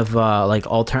like kind of like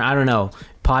I don't know,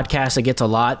 podcast that gets a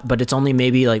lot, but it's only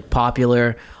maybe like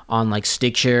popular on like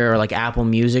Stitcher or like Apple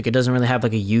Music. It doesn't really have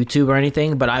like a YouTube or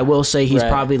anything, but I will say he's Right.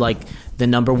 probably like the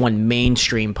 #1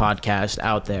 mainstream podcast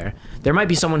out there. There might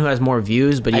be someone who has more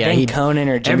views, but I yeah, think Conan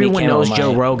or Jimmy everyone Kimmel knows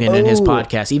Joe might. Rogan and his Oh.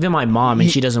 podcast. Even my mom, and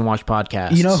she doesn't watch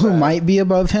podcasts. You know who might be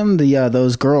above him? The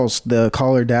those girls, the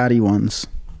Call Her Daddy ones,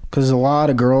 because a lot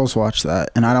of girls watch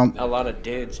that, and I don't. A lot of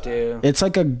dudes do. It's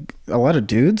like a lot of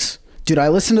dudes, dude. I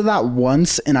listened to that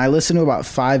once, and I listened to about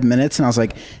 5 minutes, and I was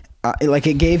like. Like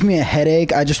it gave me a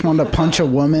headache. I just wanted to punch a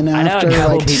woman I know after. a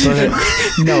couple Like, people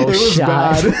that No it was shot.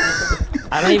 bad.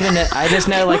 I don't even know. I just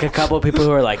know like a couple of people who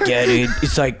are like, yeah, dude,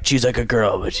 it's like she's like a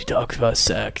girl, but she talks about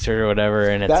sex or whatever,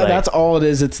 and it's like That's all it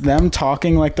is. It's them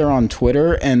talking like they're on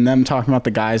Twitter and them talking about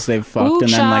the guys they've fucked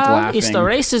and then like laughing. It's the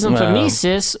racism for Wow. me,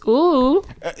 sis. Ooh.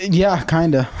 Yeah,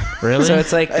 kinda. Really? So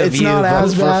it's like the It's view not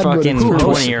as for bad, but fucking it's worse.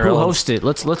 20-year-olds. Who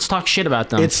hosted? Let's talk shit about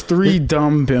them. It's 3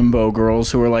 dumb bimbo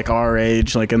girls who are like our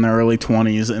age, like in their early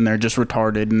 20s, and they're just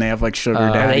retarded and they have like sugar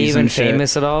daddies. Are they even and shit.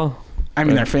 famous at all? I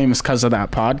mean, they're famous because of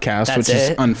that podcast, That's which is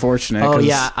it? unfortunate. Oh 'cause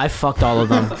yeah, I fucked all of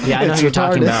them. Yeah, I know It's who you're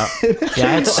talking retarded. about. Yeah, I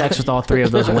had sex with all 3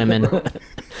 of those women.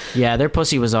 Yeah, their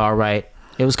pussy was all right.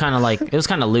 It was kind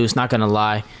of loose. Not gonna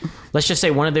lie. Let's just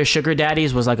say one of their sugar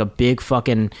daddies was like a big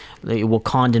fucking like,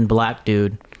 Wakandan black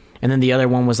dude, and then the other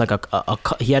one was like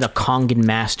he had a Kongan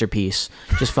masterpiece,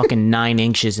 just fucking 9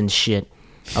 inches and shit.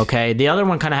 Okay, the other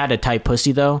one kind of had a tight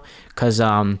pussy though, cause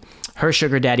her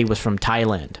sugar daddy was from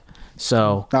Thailand.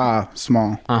 So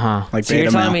small. Like So you're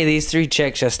beta telling male. me these 3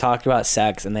 chicks just talked about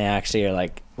sex, and they actually are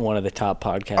like one of the top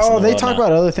podcasts. Oh, in the they world talk now.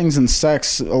 about other things than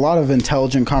sex. A lot of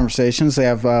intelligent conversations. They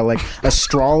have like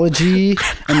astrology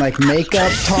and like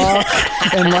makeup talk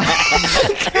and like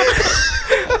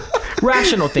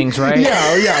rational things, right?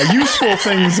 yeah, useful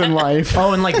things in life.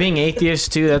 Oh, and like being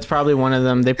atheist too. That's probably one of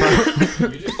them. They probably.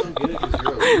 You just don't get it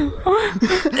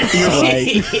because you're You're right.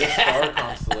 The star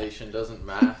constellation doesn't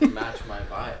match my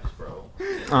vibes,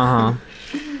 bro.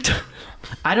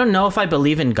 I don't know if I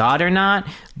believe in God or not,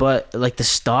 but like the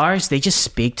stars, they just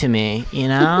speak to me. You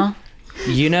know.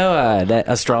 You know that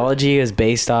astrology is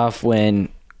based off when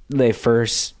the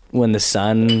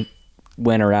sun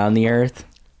went around the earth.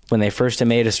 When they first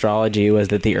made astrology, was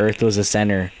that the earth was the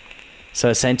center. So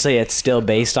essentially it's still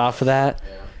based off of that,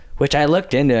 which I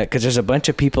looked into it because there's a bunch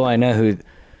of people I know who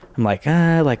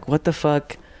I'm like what the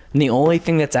fuck? And the only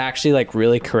thing that's actually like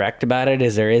really correct about it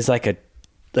is there is like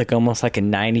almost like a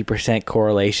 90%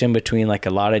 correlation between like a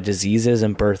lot of diseases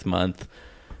and birth month.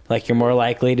 Like you're more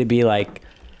likely to be like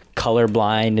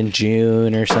colorblind in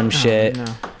June or some shit, no.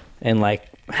 and like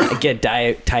get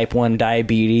type 1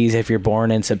 diabetes if you're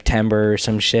born in September or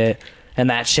some shit. And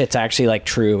that shit's actually like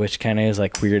true, which kind of is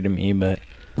like weird to me. But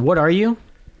What are you?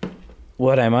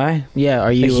 what am I? Yeah, are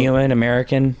A you human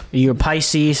American? You're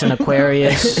Pisces and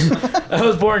Aquarius. I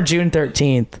was born June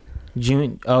 13th.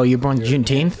 June. Oh, you're born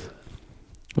Juneteenth.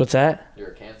 What's that? You're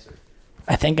a Cancer.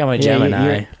 I think I'm a Yeah,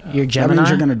 Gemini. You're That Gemini. means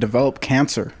you're gonna develop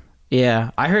cancer.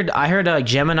 Yeah, I heard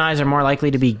Geminis are more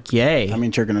likely to be gay. That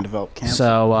means you're gonna develop cancer.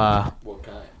 So What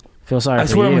kind? feel sorry I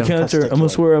for swear you. I'm a Cancer. I'm gonna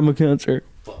swear I'm a Cancer.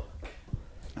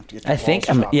 Have to get your I think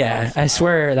balls I'm. chopped Yeah, off. I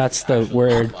swear that's the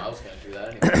word. I was gonna do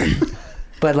that anyway.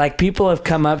 But like people have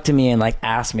come up to me and like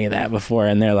asked me that before,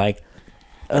 and they're like,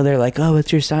 oh,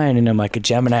 what's your sign? And I'm like a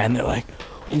Gemini, and they're like,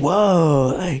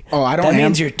 whoa, like, Oh, I don't that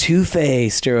means an- you're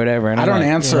two-faced or whatever. And I I'm don't like,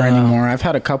 answer "Wow." anymore. I've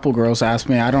had a couple girls ask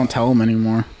me. I don't tell them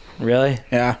anymore. Really?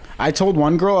 Yeah, I told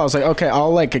one girl, I was like, okay,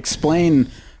 I'll like explain,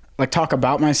 like talk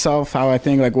about myself, how I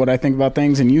think, like what I think about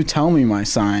things, and you tell me my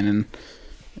sign. And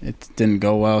it didn't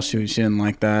go well. She didn't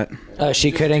like that. Oh,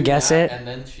 she Just couldn't do guess that, it. and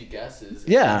then she guesses.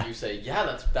 Yeah. And you say,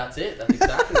 yeah, that's it. That's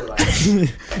exactly what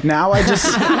I. Now I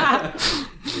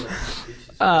just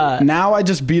now I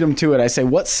just beat them to it. I say,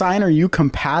 what sign are you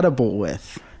compatible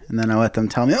with? And then I let them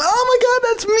tell me, oh my God,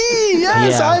 that's me.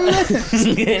 Yes, Yeah. I'm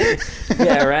it.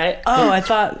 Yeah, right. Oh, I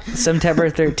thought September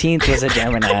 13th was a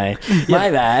Gemini. My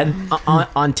bad.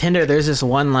 on Tinder, there's this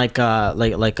one like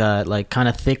kind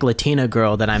of thick Latina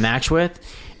girl that I match with,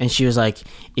 and she was like,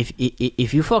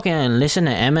 if you fucking listen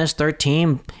to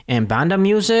MS-13 and banda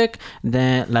music,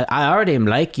 then like I already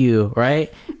like you,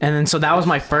 right? And then so that was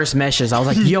my first message. I was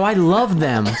like, yo, I love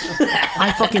them.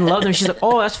 I fucking love them. She's like,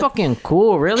 oh, that's fucking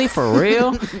cool, really, for real?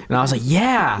 And I was like,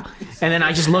 yeah. And then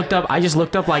I just looked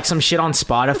up like some shit on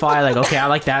Spotify, like, okay, I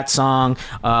like that song,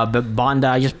 but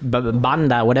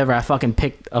banda, whatever. I fucking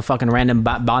picked a fucking random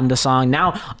banda song.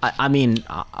 Now, I mean,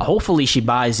 hopefully she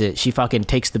buys it. She fucking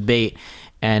takes the bait.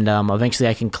 And eventually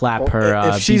I can clap her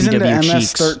If she's into BBW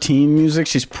cheeks. MS-13 music,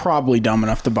 she's probably dumb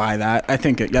enough to buy that. I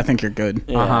think you're good.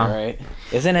 Yeah, right.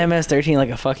 Isn't MS-13 like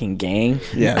a fucking gang?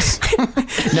 Yes.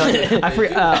 No, I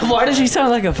forget. Why does she sound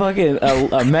like a fucking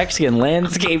a Mexican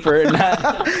landscaper,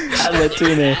 not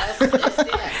Latina?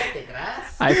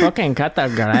 I fucking cut the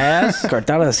grass.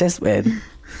 Cortar the césped.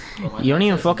 You don't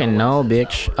even fucking know,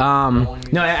 bitch.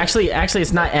 No, actually,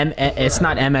 it's not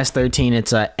MS-13.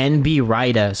 It's NB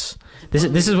Ridas.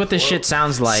 This is what this shit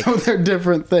sounds like. So they're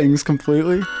different things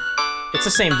completely. It's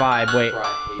the same vibe. Wait,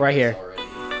 right here.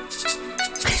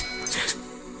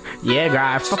 Yeah, girl,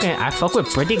 I fuck with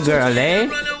pretty girl, eh?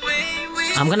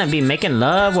 I'm gonna be making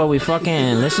love while we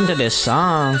fucking listen to this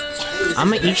song.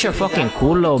 I'ma eat your fucking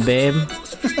culo, babe.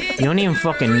 You don't even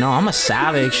fucking know. I'm a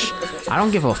savage. I don't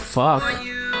give a fuck.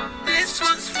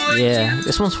 Yeah,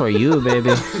 this one's for you, baby.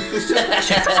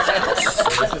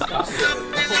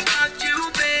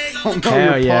 Oh no,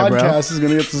 Hell your yeah, bro. podcast is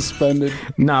gonna get suspended.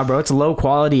 Nah, bro, it's low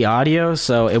quality audio,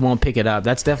 so it won't pick it up.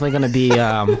 That's definitely gonna be,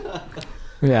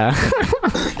 yeah.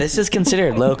 This is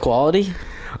considered low quality.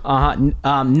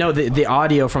 No, the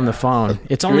audio from the phone.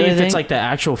 It's only Really if it's think? like the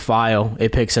actual file,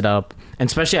 it picks it up. And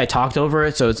especially I talked over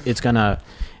it, so it's gonna.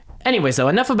 Anyways, though,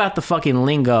 enough about the fucking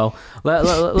lingo.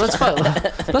 Let's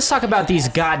talk about these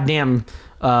goddamn.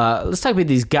 Let's talk about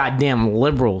these goddamn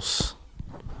liberals.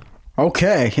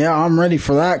 Okay, yeah, I'm ready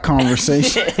for that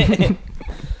conversation.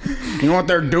 You know what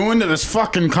they're doing to this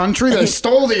fucking country? They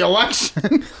stole the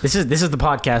election. This is the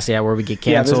podcast, yeah, where we get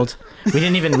Yeah, this- canceled. We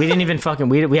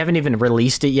haven't even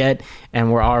released it yet,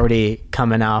 and we're already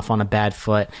coming off on a bad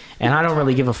foot. And I don't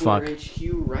really give a fuck. HQ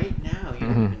right now. You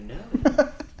don't even know.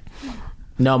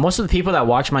 No, most of the people that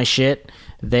watch my shit,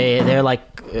 they're like,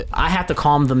 I have to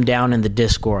calm them down in the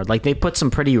Discord. Like they put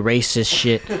some pretty racist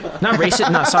shit. Not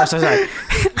racist. No, sorry.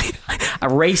 A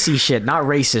racy shit, not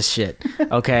racist shit.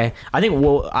 Okay, I think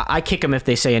I kick them if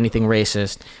they say anything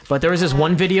racist. But there was this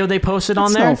one video they posted on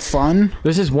It's there. no fun.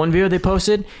 There's this one video they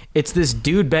posted. It's this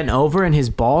dude bent over and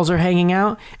his balls are hanging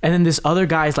out, and then this other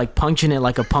guy's like punching it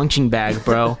like a punching bag,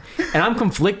 bro. And I'm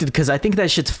conflicted because I think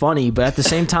that shit's funny, but at the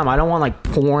same time, I don't want like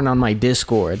porn on my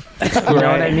Discord. You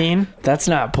know what I mean? That's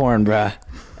not porn, bruh.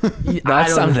 I That's don't-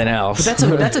 something else.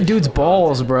 But that's a dude's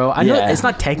balls, bro. I know Yeah. it's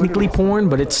not technically porn,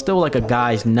 but it's still like a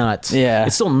guy's nuts. Yeah.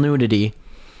 It's still nudity,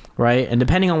 right? And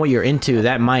depending on what you're into,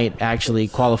 that might actually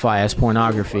qualify as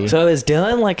pornography. So is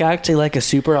Dylan like actually like a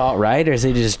super alt-right, or does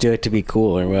he just do it to be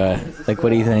cool, or what? Like,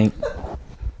 what do you think?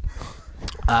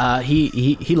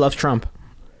 He loves Trump.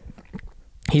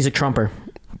 He's a Trumper.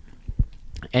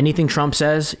 Anything Trump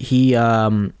says, he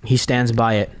stands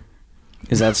by it.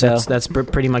 Is that so? That's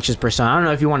pretty much his persona. I don't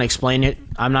know if you want to explain it.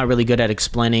 I'm not really good at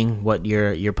explaining what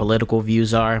your political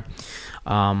views are.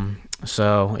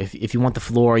 So if you want the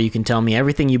floor, you can tell me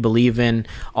everything you believe in,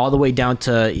 all the way down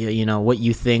to what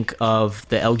you think of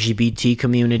the LGBT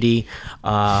community,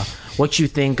 what you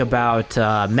think about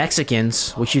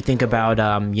Mexicans, what you think about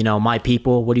my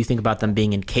people. What do you think about them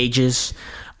being in cages?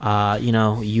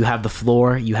 You have the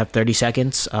floor. You have 30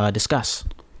 seconds. Discuss.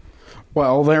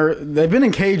 Well, they've been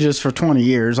in cages for 20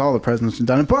 years. All the presidents have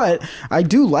done it. But I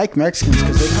do like Mexicans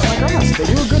because they come like us. They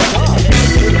do a good job.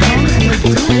 They come and they do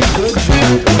a good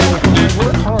job. They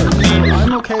work hard. So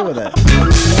I'm okay with it.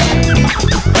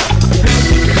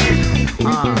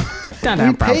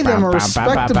 We pay them a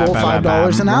respectable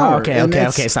 $5 an hour.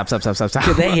 Okay. Stop.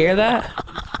 Did they hear that?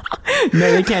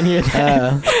 No, they can't hear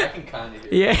that. I can kind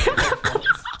of Yeah.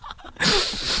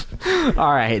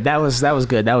 All right, that was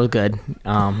good.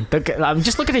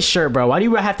 Just look at his shirt, bro. Why do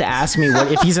you have to ask me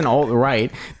if he's an alt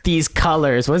right? These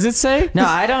colors. What does it say? No,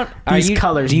 I don't. These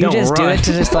colors. Do you don't just run. do it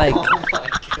to just like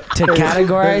to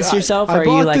categorize yourself, or I are you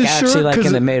bought like this actually shirt like 'cause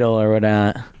in the middle or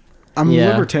whatnot? I'm Yeah.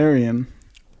 libertarian.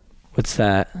 What's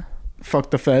that?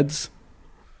 Fuck the feds.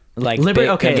 Like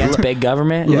Okay, against big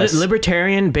government? Yes.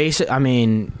 Libertarian, I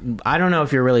mean, I don't know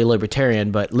if you're really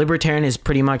libertarian, but libertarian is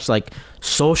pretty much like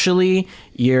socially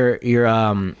you're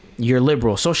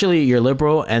liberal. Socially you're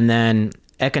liberal, and then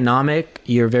economic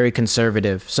you're very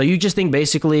conservative. So you just think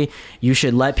basically you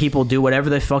should let people do whatever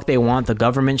the fuck they want. The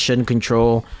government shouldn't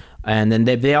control. And then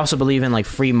they also believe in like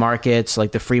free markets.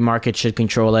 Like the free market should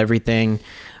control everything.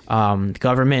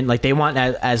 Government, like they want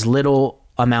as little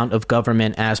amount of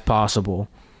government as possible.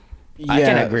 I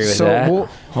can agree with that.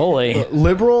 Holy.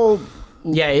 Liberal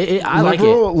Yeah, I like it.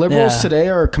 Liberals Yeah. today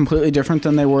are completely different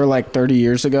than they were like 30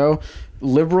 years ago.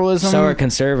 Liberalism. So are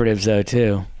conservatives though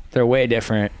too. They're way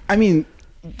different. I mean,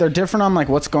 they're different on like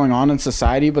what's going on in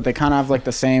society, but they kind of have like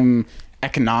the same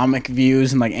economic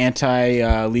views and like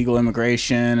anti-legal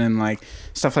immigration and like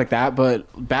stuff like that. But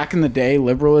back in the day,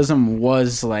 liberalism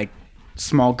was like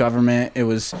small government. It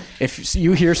was, if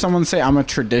you hear someone say I'm a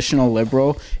traditional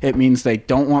liberal, it means they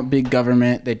don't want big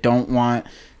government, they don't want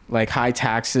like high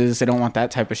taxes, they don't want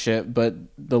that type of shit. But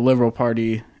the Liberal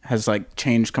Party has like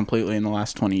changed completely in the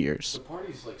last 20 years. The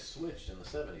parties like switched in the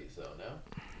 70s though, no?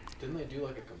 Didn't they do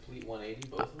like a complete 180,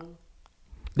 both of them?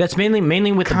 That's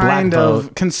mainly with the black Kind of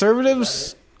vote.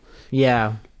 conservatives,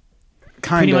 Yeah,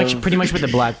 kind of pretty much with the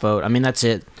black vote. I mean, that's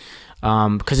it.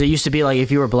 Because it used to be like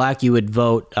if you were black, you would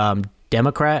vote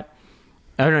Democrat.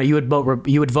 I don't know. You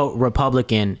would vote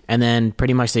Republican, and then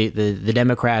pretty much the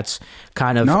Democrats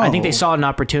kind of. No. I think they saw an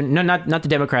opportunity. No, not the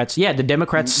Democrats. Yeah, the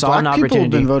Democrats saw an Black people have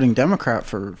opportunity. been voting Democrat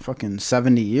for fucking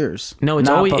 70 years. No, it's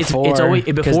Not always it's always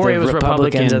 'cause before the it was Republican.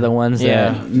 Republicans are the ones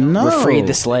Yeah. that No. freed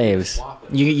the slaves.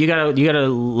 You gotta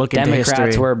look into Democrats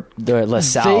history. were the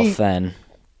South then.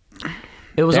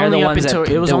 It was they're only the up ones until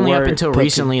that it was don't only up work- until put-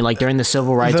 recently, like during the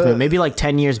civil rights The- movement, maybe like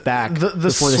 10 years back The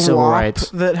before the swap civil rights.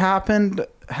 that happened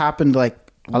like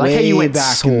I like how you way went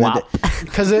back swap.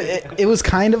 because it was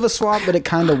kind of a swap, but it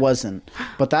kind of wasn't.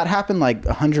 But that happened like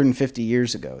 150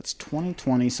 years ago. It's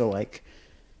 2020, so like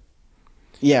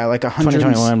yeah, like 100,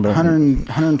 2021, but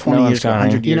 120 no one's years ago, counting.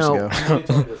 100 You years know,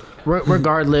 ago.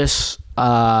 Regardless,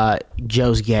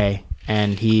 Joe's gay,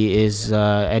 and he is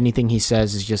anything he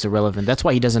says is just irrelevant. That's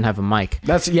why he doesn't have a mic.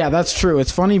 That's true.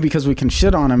 It's funny because we can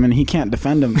shit on him and he can't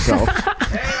defend himself.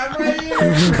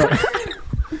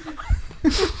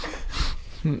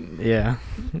 Yeah,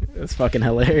 that's fucking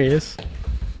hilarious.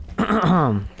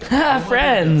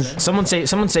 Friends. Someone say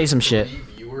some shit.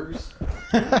 Viewers?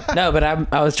 No, but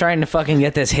I was trying to fucking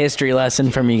get this history lesson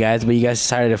from you guys, but you guys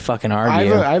decided to fucking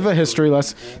argue. I have a history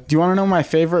lesson. Do you want to know my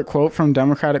favorite quote from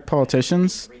Democratic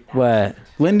politicians? What?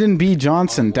 Lyndon B.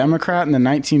 Johnson, Democrat in the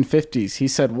 1950s. He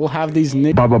said, "We'll have these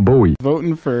niggas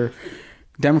voting for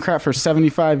Democrat for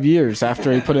 75 years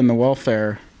after he put in the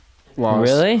welfare laws."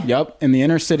 Really? Yep. In the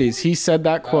inner cities, he said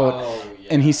that quote,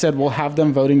 and he said, "We'll have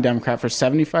them voting Democrat for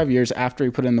 75 years after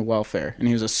he put in the welfare." And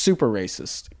he was a super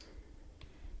racist.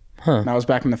 Huh. That was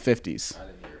back in the 50s.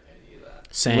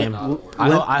 Same.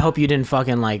 I hope you didn't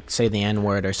fucking like say the N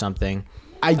word or something.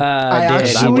 I did.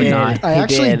 actually, I would not. I He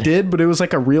actually did. did, but it was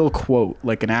like a real quote,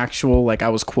 like an actual, like I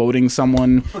was quoting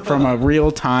someone from a real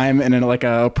time and in like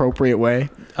a appropriate way.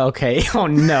 Okay. Oh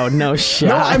no shot.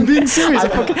 No, I'm being serious.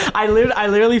 I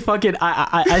literally fucking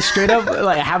I straight up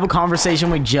like have a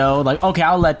conversation with Joe. Like, okay,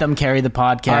 I'll let them carry the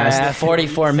podcast.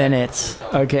 44 minutes.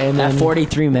 Okay, and At then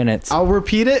 43 minutes. I'll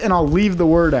repeat it and I'll leave the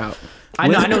word out. I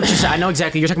know what you're saying. I know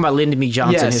exactly. You're talking about Lyndon B.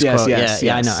 Johnson. Yes, his yes, quote. yes,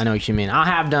 yeah, yes. I know what you mean. I'll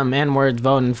have them N-words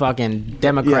voting fucking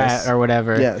Democrat Yes. or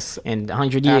whatever. Yes. In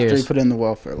 100 After he years, put in the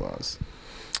welfare laws.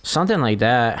 something like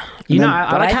that. You And know, then-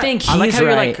 I But like I how, think I like he's how you're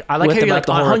right like, I like with how you're about like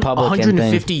the whole 100 Republican thing.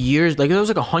 150 years. Like it was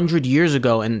like 100 years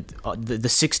ago, and the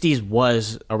 60s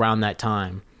was around that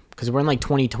time because we're in like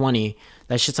 2020.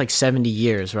 That shit's like 70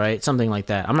 years, right? Something like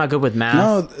that. I'm not good with math.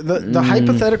 No, the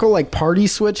hypothetical like party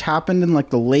switch happened in like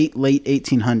the late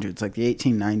 1800s, like the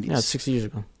 1890s. Yeah, it's 60 years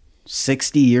ago.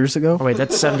 60 years ago. Oh wait,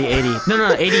 that's 70, 80.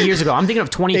 No, 80 years ago. I'm thinking of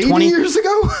 80 2020. years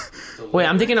ago. Wait,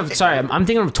 I'm thinking of I'm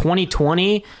thinking of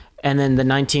 2020 and then the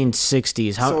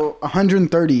 1960s. How? So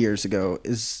 130 years ago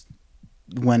is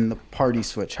when the party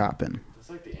switch happened. It's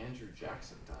like the Andrew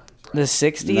Jackson times, right? The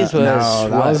 60s was No,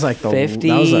 that what, was like the- 50,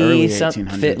 that was the early some-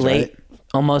 1800s, late, right?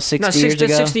 almost 60 no, years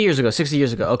ago. 60 years ago. 60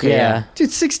 years ago. Okay, Yeah. yeah.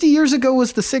 Dude, 60 years ago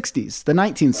was the 60s, the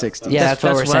 1960s. Yeah, that's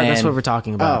what we're saying. That's what we're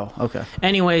talking about. Oh, okay.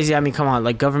 Anyways, yeah, I mean, come on,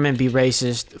 like government be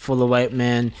racist, full of white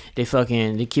men. They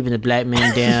keeping the black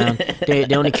man down. they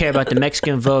only care about the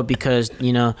Mexican vote because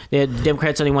the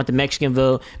Democrats only want the Mexican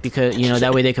vote because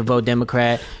that way they can vote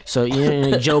Democrat. So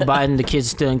Joe Biden, the kids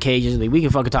still in cages. Like, we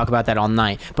can fucking talk about that all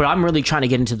night. But I'm really trying to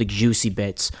get into the juicy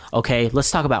bits. Okay,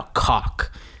 let's talk about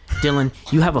cock. Dylan,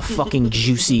 you have a fucking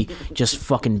juicy, just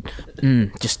fucking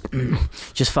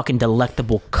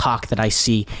delectable cock that I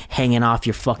see hanging off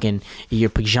your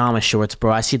pajama shorts,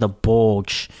 bro. I see the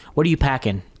bulge. What are you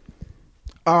packing?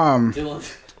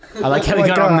 Dylan. I like how he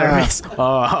Like, got all nervous.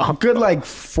 Oh, Good like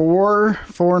four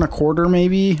and a quarter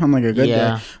maybe on like a good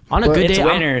yeah. day. On a But good It's day,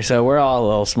 I'm- winter, so we're all a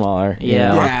little smaller. you yeah.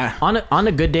 know? Yeah. On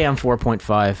a good day, I'm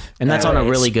 4.5, and that's on a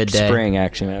really good day. Spring,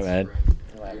 actually, my bad.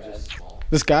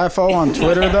 This guy I follow on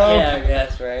Twitter though. I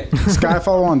guess, right? This guy I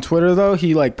follow on Twitter though,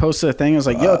 he like posted a thing. I was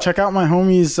like, "Yo, check out my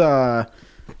homie's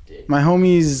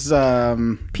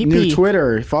PP. new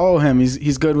Twitter. Follow him.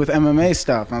 He's good with MMA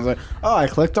stuff." And I was like, "Oh," I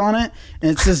clicked on it,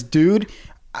 and it's this dude.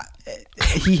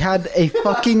 He had a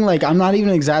fucking like, I'm not even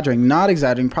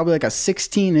exaggerating, probably like a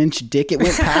 16-inch dick. It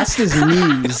went past his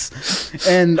knees,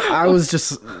 and I was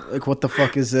just like, "What the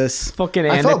fuck is this?" Fucking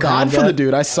I felt bad anaconda. for the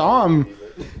dude. I saw him.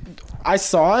 I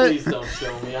saw Please it. don't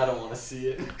show me. I don't want to see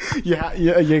it. Yeah,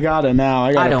 you gotta now.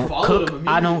 I don't Followed cook. him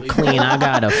I don't immediately. clean. I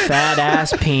got a fat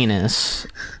ass penis.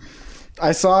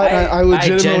 I saw it. I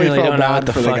legitimately genuinely felt don't know bad what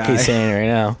the for the fuck guy. he's saying right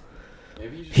now.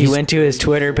 Maybe you just He went to his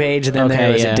Twitter page, and then Okay,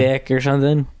 there was yeah. a dick or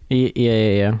something.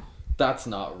 Yeah. That's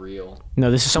not real. No,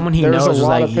 this is someone he There's knows. a was lot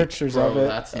like, of pictures Bro, of it.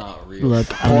 that's not real.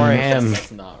 Look, I Poor mean, him.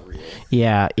 That's not real.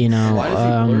 yeah, Why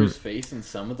does he blur his face in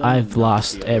some of them? and I've not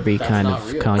lost the other? every That's kind not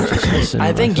of real. consciousness. in I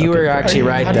my think you fucking were brain. actually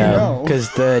right How do you though, know? because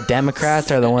the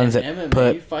Democrats are the ones An that MMA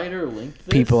put fighter linked this?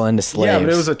 people into slaves. Yeah, but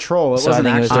it was a troll. It So I wasn't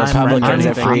think it was the actually Republicans friendly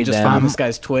or that anything. freed He just them. found this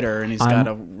guy's Twitter, and he's I'm- got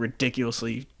a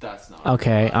ridiculously. That's not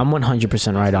Okay, I'm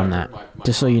 100% right on that.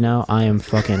 Just so you know, I am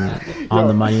fucking on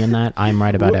the money on that. I'm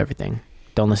right about everything.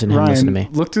 Don't listen to him. Listen to Ryan,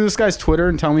 me. look through this guy's Twitter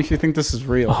and tell me if you think this is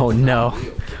real. Oh no! real.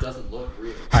 It doesn't look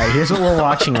real. All right, here's what we're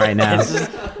watching right now.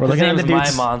 We're looking at the my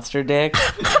dude's. monster dick.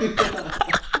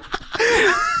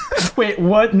 Wait,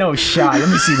 what? No shot. Let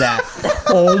me see that.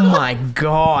 Oh my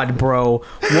god, bro!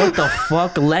 What the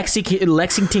fuck?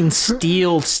 Lexington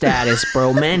Steel status,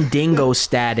 bro. Mandingo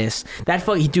status. That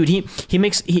fuck, dude. He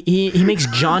makes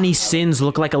Johnny Sins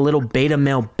look like a little beta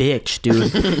male bitch,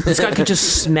 dude. This guy could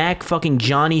just smack fucking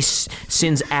Johnny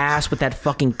Sins ass with that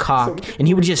fucking cock, and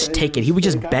he would just take it. He would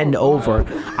just bend over.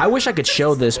 I wish I could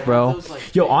show this, bro.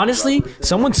 Yo, honestly,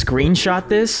 someone screenshot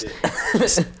this.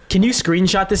 Can you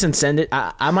screenshot this and send it?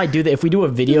 I might do that. If we do a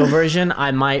video version,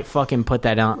 I might fucking put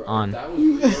that on. That was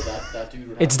real. That dude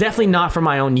would It's definitely not for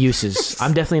my own uses.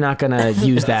 I'm definitely not gonna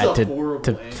use that a to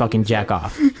horrible fucking jack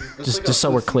off. Just so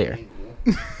we're clear.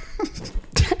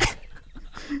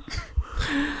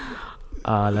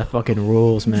 That fucking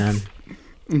rules, man.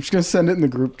 I'm just gonna send it in the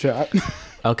group chat.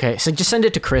 Okay, so just send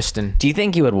it to Kristen. Do you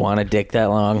think you would want a dick that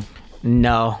long?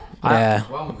 No. Yeah.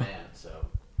 Well, I'm a man, so.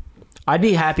 I'd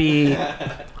be happy.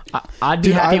 I'd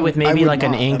be happy with maybe would like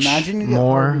an not. inch Imagine you get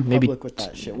more, hard in maybe public with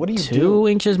that shit. What do you 2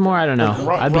 inches more. I don't know.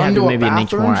 I'd be run happy to with a maybe an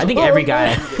inch bathroom? more. I think every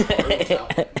guy.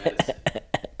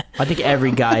 I think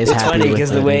every guy is It's happy funny with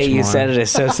because the an way inch you more. said it is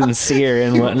so sincere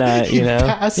and whatnot, you know?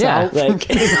 Pass Yeah, out. Like,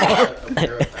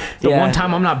 The yeah. one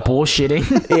time I'm not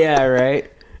bullshitting. Yeah,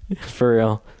 right? For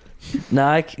real.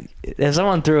 No, if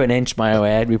someone threw an inch my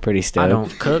way, I'd be pretty stoked. I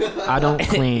don't cook. I don't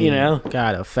clean. You know?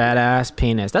 Got a fat ass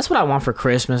penis. That's what I want for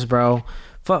Christmas, bro.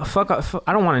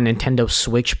 I don't want a Nintendo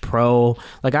Switch Pro.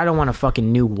 Like, I don't want a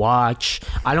fucking new watch.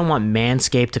 I don't want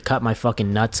Manscaped to cut my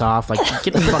fucking nuts off. Like,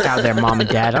 get the fuck out of there, mom and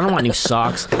dad. I don't want new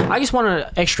socks. I just want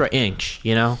an extra inch,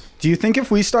 you know? Do you think if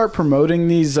we start promoting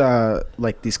these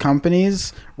like these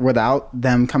companies without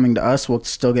them coming to us, we'll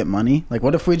still get money? Like,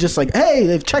 what if we just like,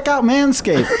 hey, check out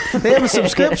Manscaped. They have a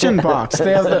subscription box.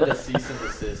 They have Send the a cease and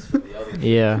desist for the other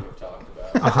Yeah. we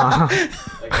talked about.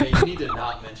 Like, hey, you need to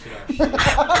not mention our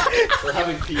shit. We're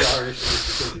having PR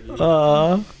issues because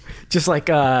of you. Just like,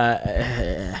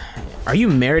 are you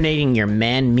marinating your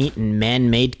man meat in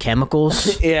man-made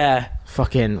chemicals? Yeah.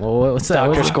 Fucking, well, what's that?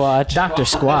 Dr. Squatch. Dr.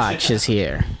 Squatch is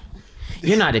here.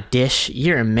 You're not a dish.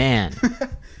 You're a man.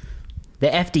 The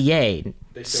FDA.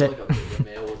 They show said, like a big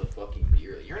male with a fucking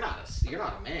beard. You're not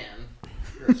a man.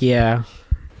 You're a yeah.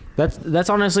 That's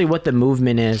honestly what the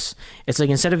movement is. It's like,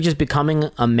 instead of just becoming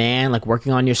a man, like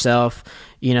working on yourself,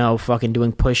 you know, fucking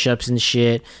doing push-ups and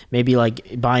shit, maybe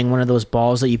like buying one of those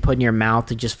balls that you put in your mouth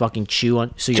to just fucking chew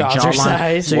on, so your Jaws are jawline,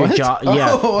 size? so your What? jaw,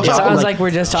 Oh. It sounds like we're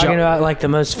just talking about like the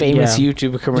most famous Yeah.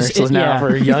 YouTube commercials Just- now yeah.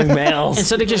 for young males.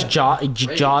 instead of just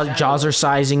jaws are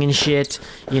sizing and shit,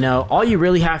 you know, all you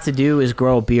really have to do is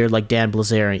grow a beard like Dan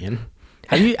Blazarian.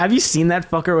 Have you seen that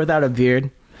fucker without a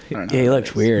beard? I don't know. Yeah, he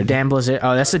looks weird. Dan Blazarian.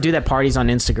 Oh, that's the dude that parties on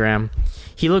Instagram.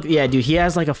 Dude, he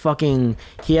has like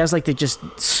the just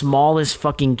smallest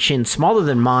fucking chin, smaller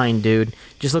than mine, dude.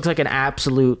 Just looks like an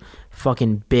absolute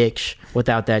fucking bitch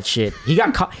without that shit. He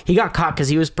got caught because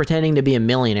he was pretending to be a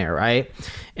millionaire, right?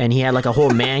 And he had like a whole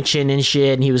mansion and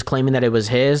shit, and he was claiming that it was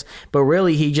his, but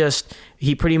really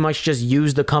he pretty much just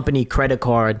used the company credit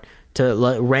card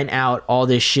to rent out all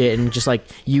this shit and just like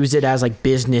use it as like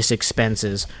business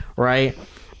expenses, right?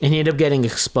 And he ended up getting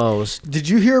exposed. Did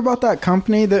you hear about that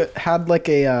company that had like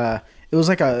a it was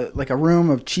like a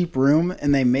cheap room,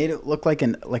 and they made it look like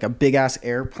a big ass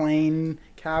airplane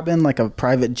cabin, like a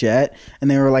private jet, and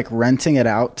they were like renting it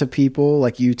out to people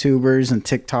like YouTubers and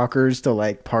TikTokers to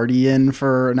like party in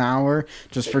for an hour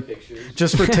just for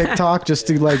TikTok, just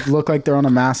to like look like they're on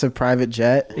a massive private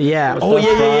jet. Yeah. With Oh the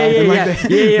yeah, pride, and, like, yeah.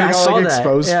 they I got, saw like, that.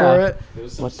 exposed Yeah. for it. There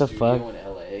was some What the studio fuck? in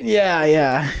LA.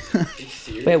 Yeah.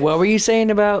 Wait, what were you saying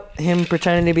about him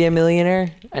pretending to be a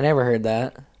millionaire? I never heard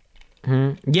that.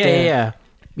 Yeah.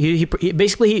 He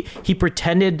basically he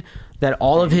pretended that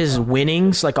all of his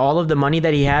winnings, like all of the money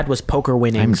that he had, was poker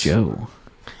winnings. Joe.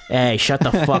 Hey, shut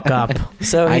the fuck up.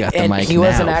 So I got the mic he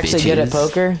wasn't now, actually good at bitches.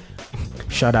 poker?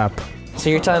 Shut up. So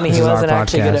you're telling me This he is our wasn't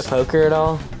actually good podcast. at poker at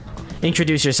all?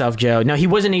 Introduce yourself, Joe. No, he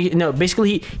wasn't. No,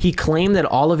 basically, he claimed that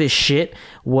all of his shit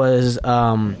was,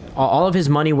 all of his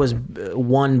money was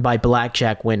won by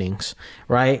blackjack winnings,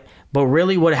 right? But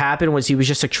really, what happened was he was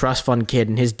just a trust fund kid,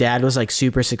 and his dad was like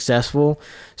super successful,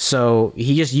 so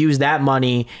he just used that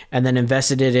money and then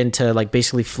invested it into like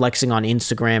basically flexing on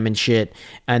Instagram and shit,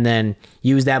 and then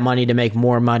used that money to make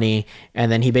more money, and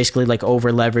then he basically like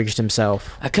over leveraged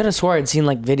himself. I could have swore I'd seen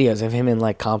like videos of him in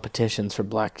like competitions for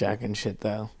blackjack and shit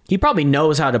though. He probably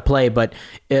knows how to play, but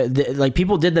like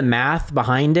people did the math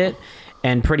behind it,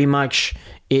 and pretty much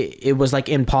it was like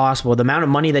impossible. The amount of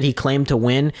money that he claimed to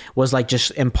win was like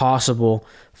just impossible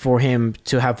for him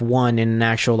to have won in an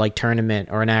actual like tournament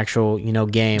or an actual, you know,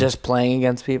 game. Just playing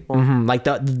against people. Like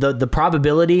the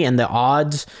probability and the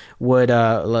odds would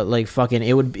like fucking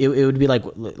it would be like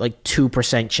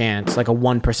 2% chance, like a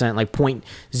 1%, like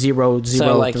 0.003%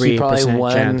 So like he probably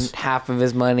won chance. half of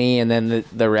his money, and then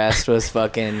the rest was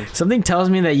fucking. Something tells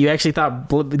me that you actually thought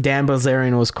Dan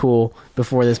Bilzerian was cool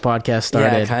before this podcast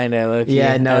started. Yeah, kind of.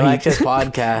 Yeah, no, I he- like his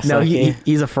podcast. No, low-key.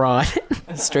 he's a fraud.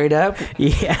 Straight up.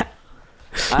 Yeah.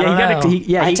 I don't gotta-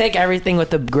 know. I he- take everything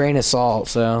with a grain of salt.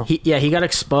 So. He got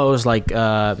exposed like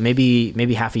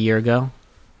maybe half a year ago.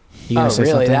 You gonna Oh say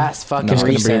really? something? That's fucking I'm just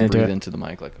gonna recent. breathe into the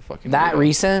mic like a fucking. That weirdo.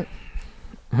 recent?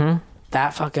 Hmm?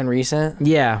 That fucking recent?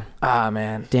 Yeah. Ah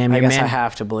man. Damn, I your guess I man-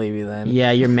 have to believe you then.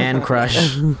 Yeah, your man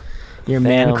crush. Your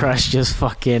man Damn. crush just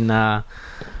fucking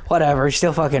Whatever. He's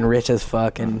still fucking rich as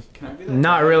fuck and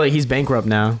not really. He's bankrupt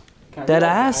now. dead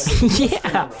ass.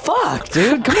 Yeah. Fuck,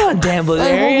 dude. Come on, Dan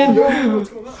Blazarian.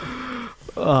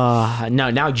 No,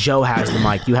 now Joe has the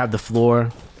mic. You have the floor.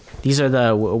 These are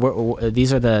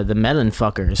the melon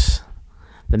fuckers.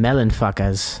 The melon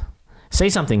fuckers. Say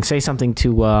something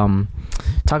to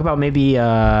talk about maybe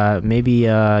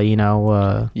you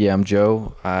know Yeah, I'm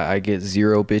Joe. I get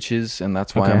 0 bitches, and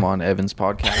that's why Okay. I'm on Evan's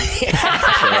podcast.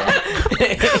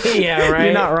 Yeah, right.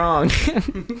 You're not wrong.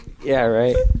 Yeah,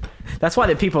 right. That's why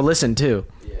the people listen too,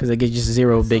 because they get just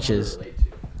 0 bitches.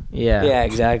 Yeah. Yeah,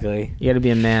 exactly. You got to be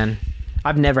a man.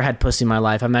 I've never had pussy in my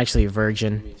life. I'm actually a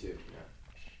virgin. Me too.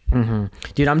 Yeah.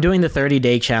 Dude, I'm doing the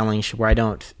 30-day challenge where I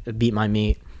don't beat my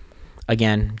meat.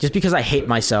 again, just because I hate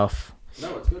myself.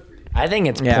 No, it's good for you. I think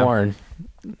it's Yeah. porn.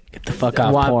 Get the fuck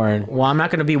off porn. Well, I'm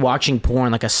not gonna be watching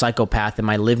porn like a psychopath in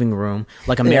my living room,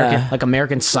 like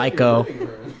American Psycho.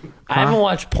 I haven't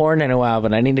watched porn in a while,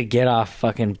 but I need to get off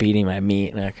fucking beating my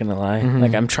meat. Not gonna lie,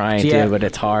 like I'm trying Yeah. to, but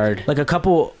it's hard. Like a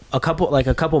couple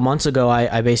months ago,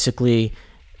 I basically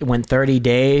went 30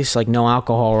 days like no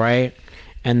alcohol, right?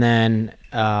 And then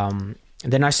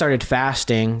I started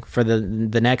fasting for the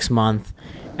next month,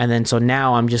 and then so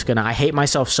now I hate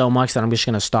myself so much that I'm just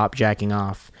gonna stop jacking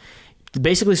off.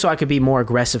 Basically, so I could be more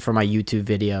aggressive for my YouTube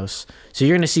videos. So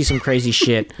you're gonna see some crazy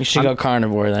shit. You should go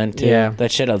carnivore then too. Yeah.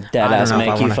 That shit'll I dead don't ass know if I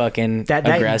make you wanna- fucking that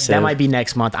aggressive. That might be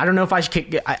next month. I don't know if I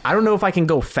should. I don't know if I can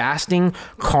go fasting,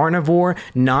 carnivore,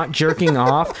 not jerking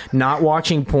off, not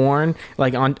watching porn,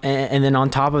 like and then on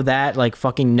top of that, like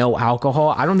fucking no alcohol.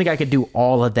 I don't think I could do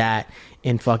all of that.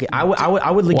 In fucking, I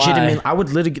would legitimately, Why? I would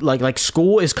literally like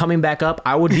school is coming back up.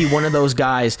 I would be one of those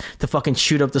guys to fucking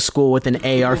shoot up the school with an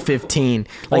AR-15.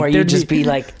 Like, or you there'd just be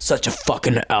like such a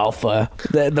fucking alpha.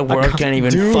 The world can't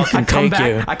even fucking take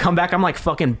you. I come back. I'm like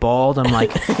fucking bald. I'm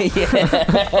like,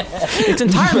 it's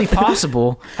entirely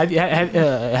possible. Have you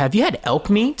had elk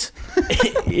meat?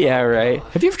 Yeah, right.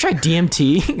 Have you ever tried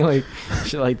DMT? Like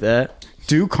shit like that.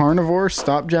 Do carnivores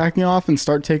stop jacking off and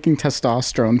start taking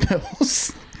testosterone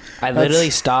pills? I literally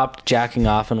stopped jacking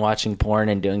off and watching porn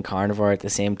and doing carnivore at the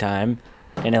same time.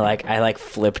 And I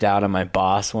flipped out on my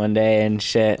boss one day and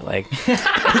shit, like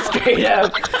straight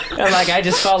up. And like I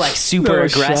just felt like super No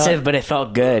aggressive, shot. but it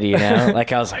felt good, you know?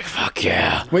 Like I was like, fuck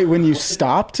yeah. Wait, when you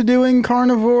stopped doing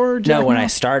carnivore? No, jacking when I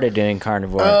off? started doing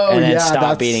carnivore Oh, and then yeah, stopped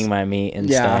that's- eating my meat and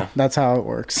Yeah, stuff. that's how it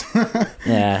works.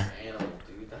 Yeah.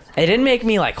 It didn't make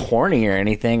me like horny or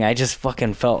anything. I just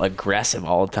fucking felt aggressive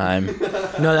all the time.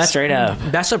 No, that's Straight up.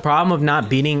 That's the problem of not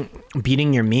beating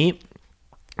your meat.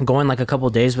 Going like a couple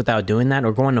days without doing that,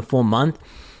 or going a full month.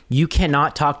 You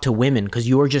cannot talk to women because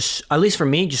you are just, at least for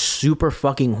me, just super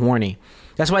fucking horny.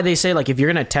 That's why they say like if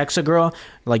you're gonna text a girl,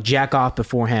 like jack off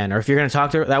beforehand, or if you're gonna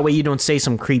talk to her, that way you don't say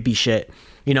some creepy shit.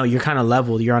 You know, you're kind of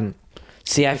level. You're on.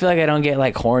 See, I feel like I don't get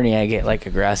like horny. I get like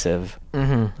aggressive.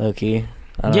 Mm-hmm. Low-key.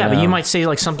 I don't Yeah, but know. you might say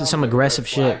like some aggressive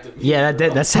shit. Yeah,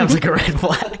 that sounds like a red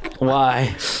flag.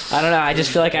 Why? I don't know. I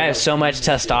just feel like I have so much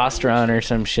testosterone or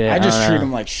some shit. I just don't treat know.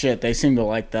 them like shit. They seem to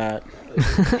like that.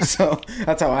 So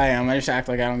that's how I am. I just act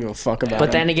like I don't give a fuck about it.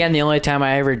 But then again, the only time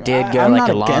I ever did go I'm like not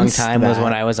a long against time was that.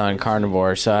 when I was on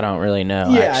carnivore, so I don't really know.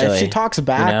 yeah, actually, if she talks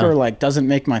back you know? or like doesn't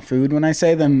make my food when I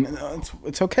say, then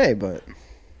it's okay. But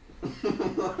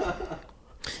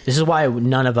This is why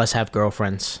none of us have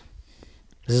girlfriends.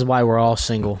 This is why we're all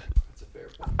single.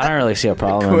 I don't really see a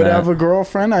problem could with that. have a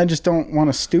girlfriend. I just don't want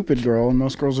a stupid girl, and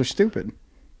most girls are stupid.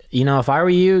 You know, if I were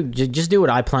you, just do what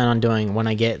I plan on doing when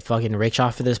I get fucking rich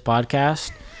off of this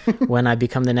podcast. When I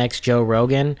become the next Joe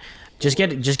Rogan, just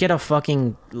get a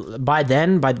fucking. By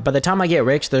then, by the time I get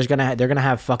rich, they're gonna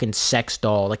have fucking sex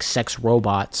doll, like sex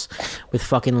robots, with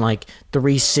fucking like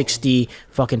 360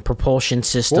 fucking propulsion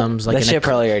systems, like That shit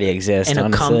probably already exists, and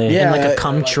a cum honestly. Yeah, and like a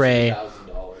cum tray, $1,000.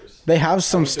 They have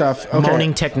some stuff. Okay.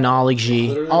 moaning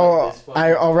technology.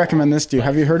 I'll recommend this to you.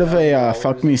 Have you heard of a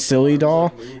Fuck Me Silly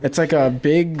doll? It's like a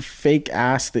big fake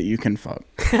ass that you can fuck.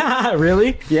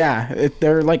 Really? Yeah,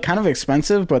 they're like kind of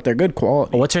expensive, but they're good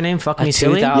quality. What's her name? Fuck me, $2,000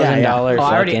 silly. Yeah, yeah. Oh, I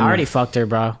already fucking- fucked her,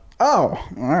 bro. Oh,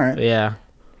 all right. Yeah.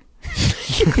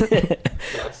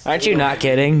 Aren't you not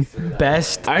kidding?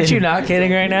 Best. Aren't you not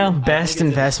kidding right now? Best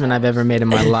investment I've ever made in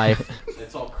my life.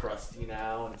 It's all crusty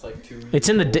now, and it's like two. It's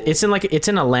in a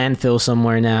landfill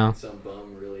somewhere now. Some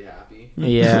bum really happy.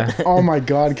 Yeah. Oh my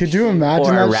god, could you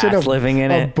imagine Or a that shit? rat living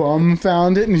in a it. bum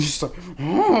found it and he's just like,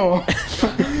 oh.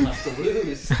 Left to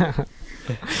lose.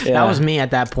 That was me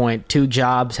at that point. 2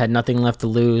 jobs, had nothing left to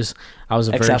lose. I was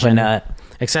a Except for virgin. nut.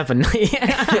 Except for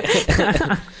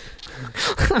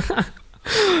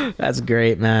That's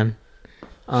great, man.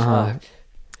 Uh-huh.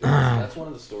 That's one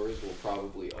of the stories we'll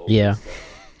probably always Yeah. tell.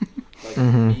 Like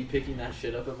me picking that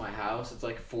shit up at my house, it's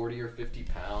like 40 or 50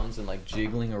 pounds and like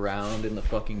jiggling around in the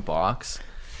fucking box.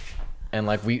 And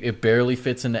like it barely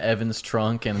fits into Evan's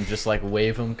trunk, and just like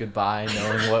wave him goodbye,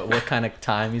 knowing what kind of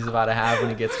time he's about to have when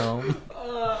he gets home.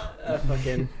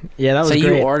 Yeah, that was So great.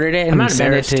 you ordered it I'm and not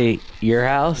sent it embarrassed. to your He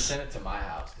house? sent it to my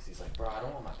house because he's like, bro, I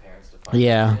don't want my parents to find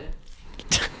Yeah.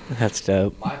 this shit. That's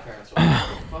dope. My parents were like,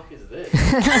 what the fuck is this?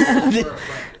 It's for a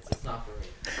friend. It's not for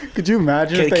me. Could you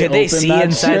imagine if Could they opened see that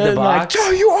inside shit the and like, box? Joe,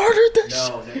 you ordered this?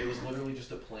 No, it was literally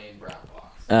just a plain brown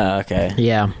box. Oh, okay.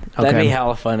 Yeah. That'd be Okay.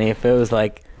 hella funny if it was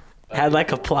like had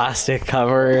like a plastic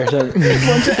cover or something.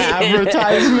 Bunch of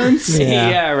advertisements.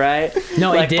 Yeah. Right.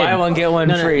 No, like it did. buy one get one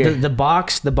No, free. the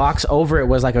box over it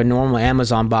was like a normal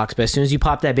Amazon box, but as soon as you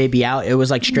pop that baby out, it was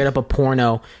like straight up a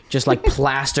porno, just like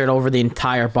plastered over the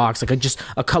entire box, like just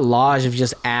a collage of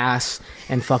just ass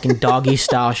and fucking doggy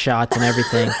style shots and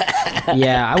everything.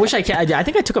 Yeah, I wish I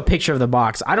think I took a picture of the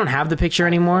box. I don't have the picture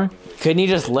anymore. Couldn't you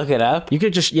just look it up? You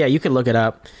could just you could look it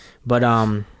up, but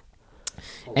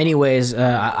anyways,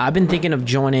 I've been thinking of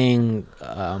joining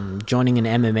an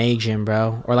MMA gym,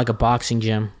 bro, or like a boxing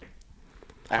gym.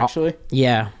 Actually,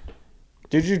 Yeah.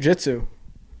 do jujitsu.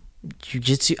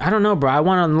 Jiu-jitsu, I don't know, bro. I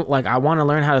want to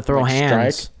learn how to throw Like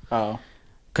hands. strike? Oh.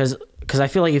 Cause I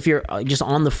feel like if you're just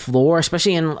on the floor,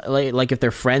 especially in like if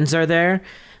their friends are there,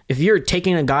 if you're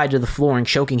taking a guy to the floor and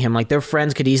choking him, like their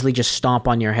friends could easily just stomp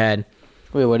on your head.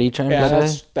 Wait, what are you trying Yeah, to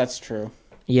say? that's true.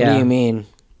 Yeah. What do you mean?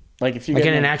 Like if you Like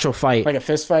get in an actual fight. like a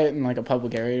fist fight in like a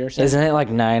public area or something. Isn't it like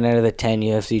 9 out of the 10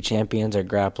 UFC champions are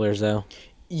grapplers though?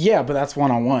 Yeah, but that's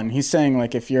 1-on-1. He's saying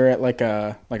like if you're at like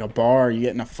a bar, you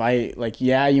get in a fight, like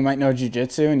yeah, you might know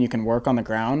jujitsu and you can work on the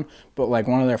ground, but like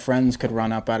one of their friends could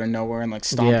run up out of nowhere and like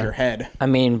stomp Yeah. your head. I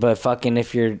mean, but fucking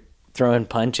if you're throwing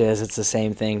punches, it's the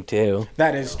same thing too.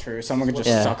 That is true. Someone could just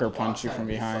Yeah. sucker punch you from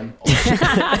behind.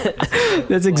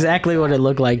 That's exactly what it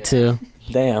looked like too.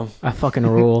 Damn. I fucking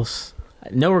rules.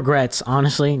 No regrets,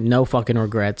 honestly. No fucking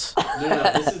regrets. No,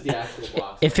 this is the actual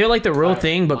box. It felt like the real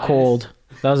thing, but cold.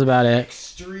 That was about it.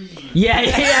 Yeah.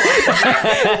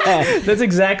 That's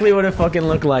exactly what it fucking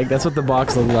looked like. That's what the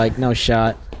box looked like. No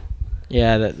shot.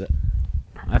 Yeah,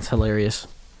 that's hilarious.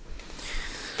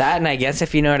 That, and I guess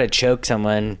if you know how to choke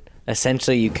someone,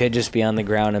 essentially you could just be on the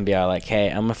ground and be all like, hey,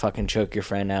 I'm gonna fucking choke your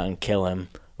friend out and kill him.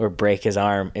 Or break his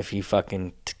arm if you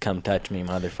fucking come touch me,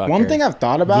 motherfucker. One thing I've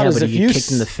thought about Yeah, is but if you you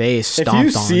kicked in the face, if stomped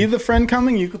you on see him. the friend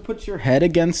coming, you could put your head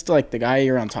against like the guy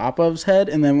you're on top of's head,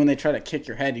 and then when they try to kick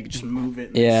your head, you could just move it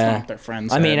and Yeah. stomp their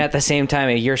friend's I mean, head. at the same time,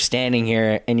 if you're standing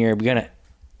here and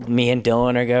me and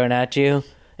Dylan are going at you,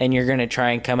 and you're gonna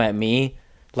try and come at me,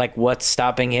 like what's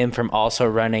stopping him from also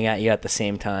running at you at the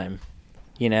same time?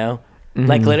 You know?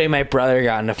 Like literally, my brother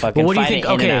got in a fucking fight in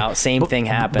and out. Same thing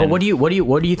happened. But what do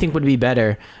you think would be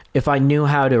better if I knew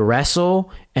how to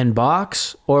wrestle and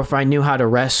box, or if I knew how to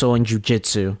wrestle and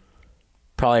jujitsu?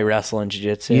 Probably wrestle and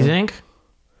jiu-jitsu. You think?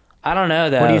 I don't know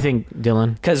though. What do you think,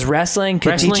 Dylan? Because wrestling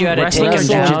could Wrestling- teach you how to wrestling take or him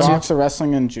wrestling, down. boxing,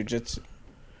 wrestling, and jujitsu.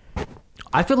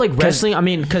 I feel like wrestling. I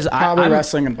mean, because Probably I'm,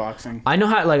 wrestling and boxing. I know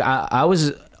how. Like I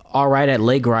was all right at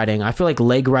leg riding. I feel like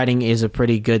leg riding is a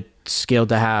pretty good skill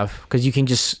to have because you can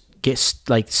just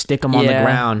stick them on the Yeah.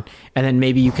 ground, and then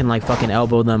maybe you can like fucking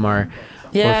elbow them or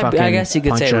Yeah, fucking I guess you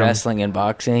could punch say 'em. wrestling and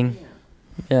boxing.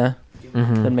 Yeah,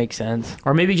 that makes sense.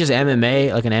 or maybe just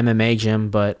MMA, like an MMA gym.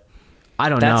 But I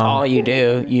don't That's know. all you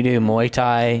do. You do Muay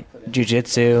Thai,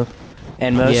 Jiu-Jitsu,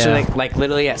 and most Yeah. of the, like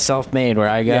literally at Self-Made where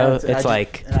I go, it's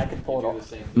like And I can pull it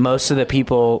off. most of the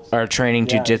people are training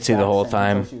Yeah, Jiu-Jitsu the whole exact same.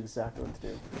 It time. tells you exactly what to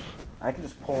do. I can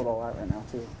just pull it all out right now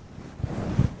too.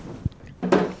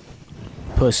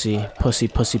 pussy, pussy,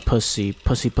 pussy, pussy,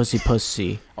 pussy, pussy,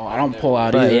 pussy. Oh, I don't pull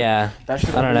out But either. yeah, That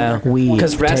should've I don't been know. Weed,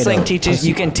 Because wrestling potato, teaches pussy,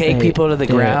 you can take hey, people to the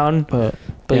yeah, ground, but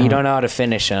yeah. you don't know how to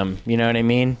finish them. You know what I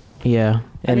mean? Yeah.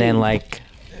 And then like,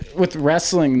 With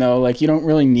wrestling though, like you don't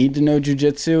really need to know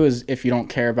jujitsu is if you don't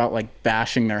care about like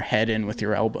bashing their head in with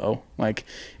your elbow. Like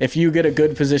if you get a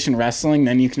good position wrestling,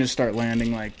 then you can just start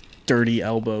landing like dirty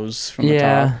elbows from the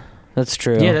yeah, top. that's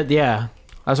true. Yeah.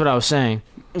 That's what I was saying.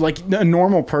 Like a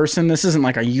normal person, this isn't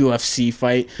like a UFC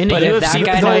fight. In the But if UFC, that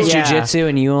guy though, knows yeah. Jiu-Jitsu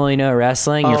and you only know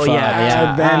wrestling, you're Oh, fucked.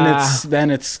 yeah. Then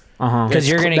it's Uh-huh. Because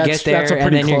you're gonna That's- get there that's a and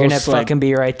pretty then you're gonna close, like- fucking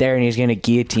be right there and he's gonna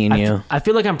guillotine you. I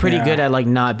feel like I'm pretty Yeah. good at like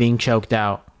not being choked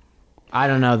out. I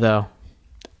don't know though.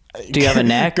 Do you have a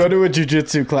neck? Go to a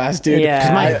jujitsu class, dude.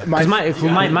 Yeah. Because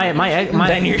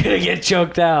Then you're gonna get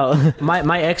choked out.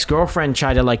 my ex-girlfriend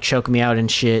tried to like choke me out and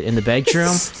shit in the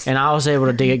bedroom, and I was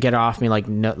able to get her off me like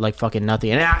like fucking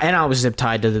nothing, and I was zip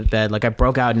tied to the bed, like I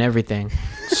broke out and everything.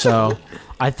 So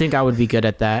I think I would be good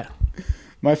at that.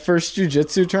 My first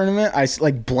jujitsu tournament, I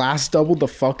like blast doubled the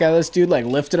fuck out of this dude, like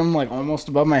lifted him like almost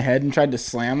above my head and tried to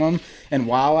slam him. And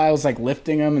while I was like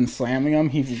lifting him and slamming him,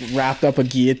 he wrapped up a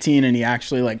guillotine and he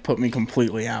actually like put me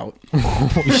completely out.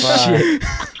 Shit.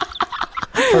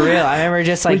 For real, I remember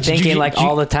just like Wait, did you thinking get- like did you-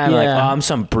 all the time, like, oh, yeah. I'm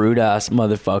some brute ass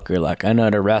motherfucker. Like I know how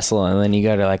to wrestle, and then you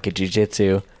go to like a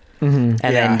jujitsu. And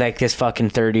Yeah. then like this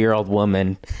fucking 30-year-old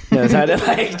woman knows how to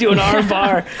like do an arm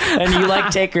bar, and you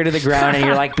like take her to the ground and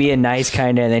you're like being nice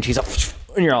kind of, and then she's like,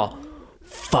 and you're all,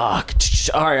 fuck.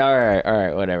 All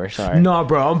right, whatever. Sorry. No,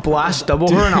 bro, I'll blast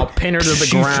double her and I'll pin her to the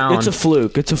ground. It's a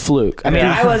fluke. It's a fluke. I mean,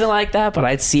 I wasn't like that, but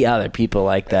I'd see other people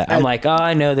like that. I'm like, oh,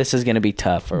 I know this is gonna be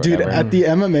tough or Dude, whatever. at the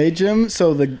MMA gym,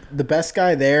 so the best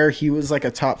guy there, he was like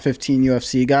a top 15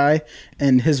 UFC guy,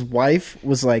 and his wife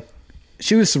was like,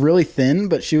 she was really thin,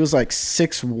 but she was like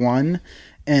 6'1",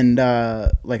 and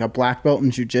like a black belt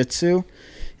in jiu-jitsu.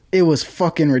 It was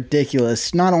fucking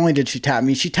ridiculous. Not only did she tap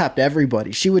me, she tapped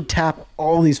everybody. She would tap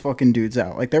all these fucking dudes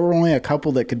out. Like, there were only a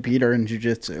couple that could beat her in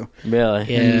jiu-jitsu. Really?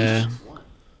 Yeah.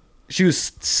 She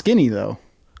was skinny, though.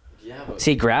 Yeah, but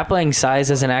See, grappling size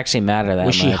doesn't actually matter that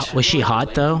much. Was she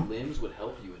hot though? limbs would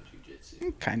help you in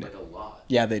jujitsu. Kind Like of. a lot.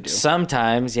 Yeah, they do.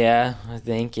 Sometimes, yeah. I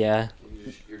think, yeah.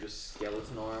 You're just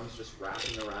skeleton arms, just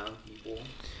wrapping around people.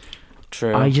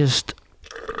 True.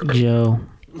 Joe,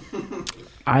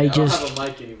 I don't have a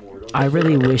mic anymore. Don't I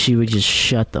really wish you would just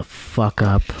shut the fuck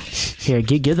up. Here,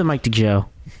 give the mic to Joe.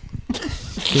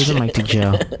 Give the mic to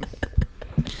Joe.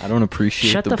 I don't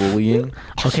appreciate Shut the the f- bullying.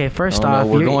 Okay, first Oh, no, off,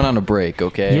 we're you're, going on a break,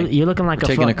 okay? you're looking like We're a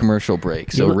taking a fuck- commercial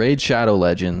break. So you look- Raid Shadow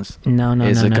Legends No,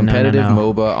 is no, a no, competitive no,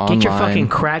 no. MOBA online. Get your fucking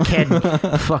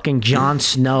crackhead, fucking Jon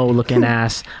Snow looking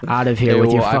ass out of here Okay,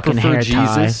 with your well, fucking I prefer hair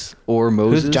tie. Jesus or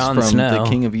Moses Jon from Snow? the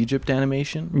King of Egypt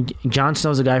animation. Jon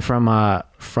Snow's a guy from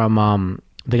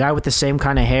the guy with the same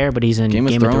kind of hair, but he's in Game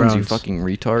of Thrones, you fucking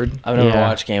retard. I've never Yeah.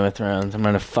 watched Game of Thrones. I'm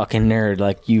not a fucking nerd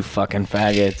like you fucking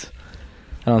faggots.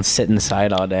 I don't sit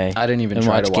inside all day. I didn't even and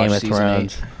try to watch Game of season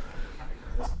Thrones.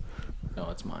 8. No,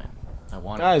 it's mine. I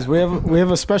want it. Guys, we have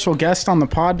a special guest on the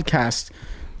podcast.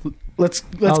 Let's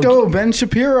Oh, go, Ben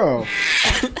Shapiro.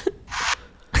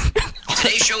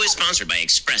 Today's show is sponsored by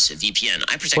ExpressVPN.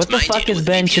 I protect What the my fuck data is with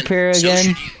Ben VPN. Shapiro So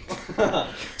again? should you.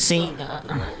 See,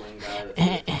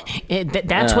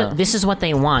 that's what this is what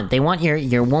they want. They want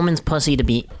your woman's pussy to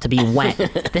be wet.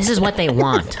 This is what they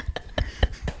want.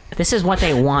 This is what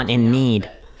they want and need.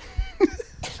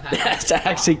 That's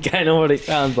actually kind of what it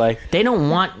sounds like. They don't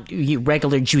want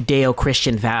regular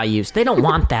Judeo-Christian values. They don't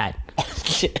want that.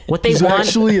 What they He's want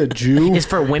actually a Jew. is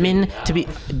for women to be.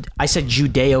 I said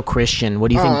Judeo-Christian. What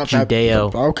do you think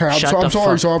Judeo? Okay, I'm Shut the sorry.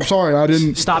 fuck- So I'm sorry. I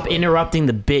didn't. Stop interrupting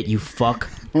the bit, you fuck.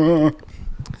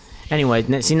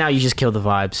 Anyway, see now you just killed the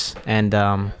vibes, and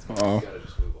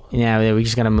yeah, we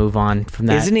just gotta move on from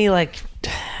that. Isn't he like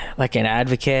an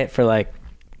advocate for like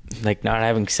not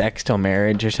having sex till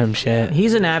marriage or some shit?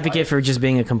 He's an advocate for just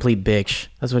being a complete bitch.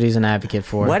 That's what he's an advocate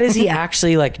for. What is he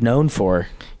actually like known for?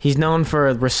 He's known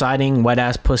for reciting wet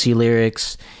ass pussy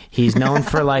lyrics. He's known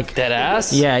for like Dead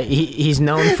ass? yeah. He's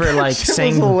known for like That was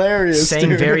saying hilarious,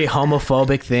 dude. very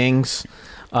homophobic things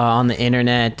on the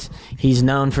internet. He's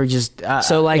known for just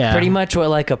So like yeah. pretty much what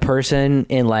like a person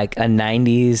in like a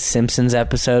 90s Simpsons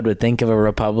episode would think of a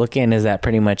Republican, is that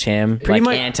pretty much him? Pretty like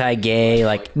much- anti-gay,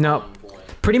 like No,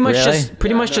 pretty much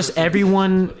Really? just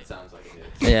everyone. It sounds like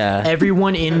it is. yeah.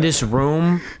 Everyone in this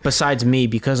room, besides me,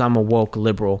 because I'm a woke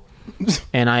liberal,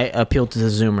 and I appeal to the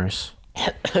Zoomers.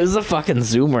 Who's a fucking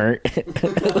Zoomer?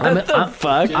 What the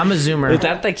fuck? I'm a Zoomer. Is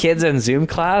that the kids in Zoom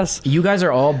class? You guys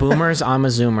are all boomers. I'm a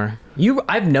Zoomer.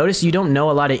 I've noticed you don't know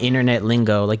a lot of internet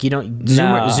lingo. Like you don't.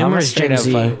 I'm a Zoomers straight Gen up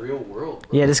Z. fuck. Real world.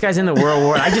 Bro. Yeah, this guy's in the real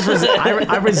world.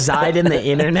 I reside in the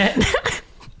internet.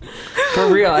 For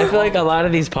real, I feel like a lot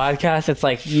of these podcasts, it's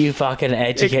like you fucking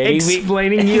educating me.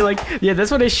 Explaining you like yeah,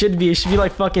 that's what it should be. It should be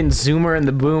like fucking Zoomer and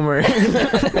the Boomer.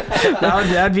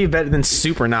 That'd be better than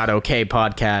Super Not Okay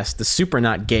podcast, the Super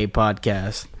Not Gay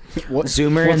podcast.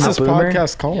 Zoomer and What's the this Boomer?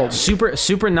 podcast called?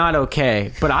 Super Not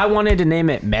Okay, but I wanted to name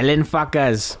it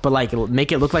Mellenfuckers, but like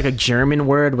make it look like a German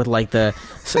word with like the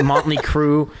Motley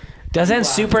Crue. Doesn't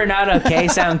Super Not Okay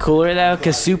sound cooler though?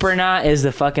 Because Super Not is the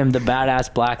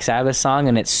badass Black Sabbath song,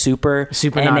 and it's Super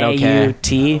Not Okay. I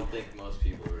N-A-U-T. don't think most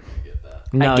people are gonna get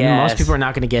that. No, guess. most people are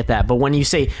not going to get that. But when you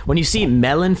see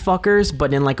Mellenfuckers,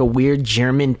 but in like a weird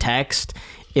German text,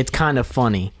 it's kind of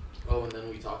funny, Oh, and then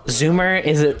we talked about Zoomer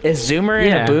is Zoomer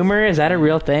Yeah. and a Boomer? Is that a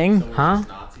real thing? huh?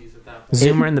 Nazis at that point.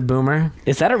 Zoomer and the Boomer.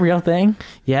 Is that a real thing?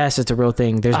 Yes, it's a real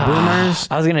thing. There's boomers.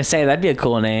 I was gonna say that'd be a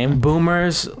cool name.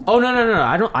 Boomers. Oh no!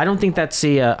 I don't think that's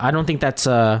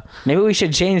Maybe we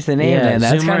should change the name Yeah, then.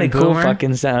 That's Zoomer kind of and cool Boomer.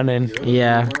 fucking sounding. You're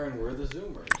Yeah. the Boomer and we're the Zoomers.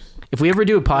 If we ever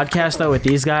do a podcast though with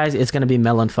these guys, it's gonna be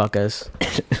Mellenfuckers.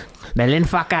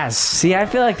 Mellenfuckers. See, I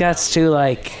feel like that's too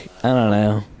like I don't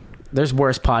know. There's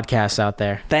worse podcasts out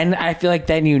there. Then I feel like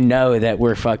then you know that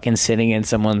we're fucking sitting in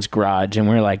someone's garage and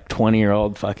we're like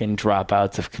 20-year-old fucking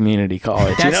dropouts of community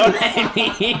college. You know what I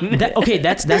mean?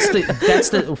 That's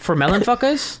the for melon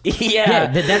fuckers. Yeah.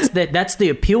 That's the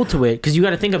appeal to it, because you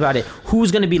got to think about it.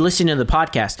 Who's going to be listening to the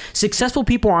podcast? Successful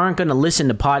people aren't going to listen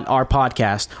to our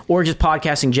podcast or just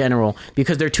podcasts in general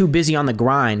because they're too busy on the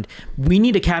grind. We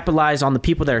need to capitalize on the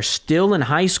people that are still in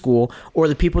high school or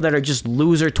the people that are just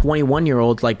loser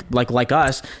 21-year-olds like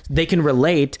us. They can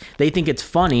relate. They think it's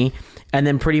funny. And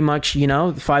then pretty much,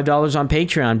 $5 on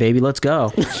Patreon, baby. Let's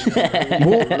go.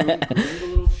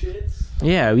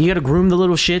 Yeah, you got to groom the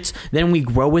little shits. Then we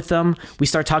grow with them. We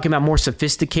start talking about more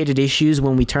sophisticated issues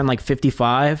when we turn like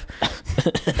 55.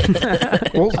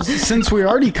 Well, since we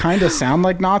already kind of sound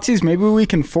like Nazis, maybe we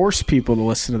can force people to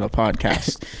listen to the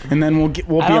podcast, and then we'll be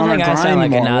I don't on our think I grind sound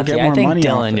like more. a We'll Nazi. get more I think money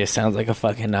off Dylan it. just sounds like a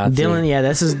fucking Nazi. Dylan,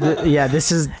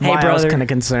 this is Hey, why I was brother, kind of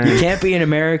concerned. You can't be an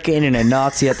American and a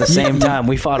Nazi at the same time.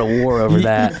 We fought a war over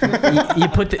that.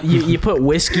 You put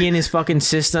whiskey in his fucking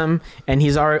system, and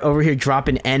he's already over here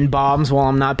dropping N-bombs while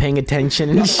I'm not paying attention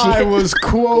and shit. I was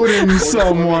quoting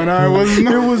someone.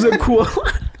 It was a quote.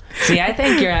 See, I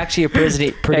think you're actually a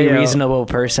pretty Hey, yo. reasonable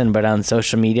person, but on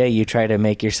social media, you try to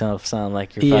make yourself sound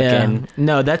like you're fucking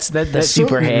No, that's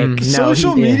super hick. No,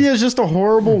 Social media is just a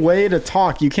horrible way to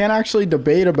talk. You can't actually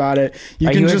debate about it.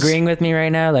 Are can you just agreeing with me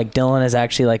right now? Like Dylan is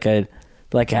actually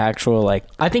like actual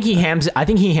I think he hams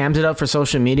it up for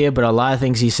social media, but a lot of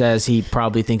things he says he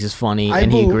probably thinks is funny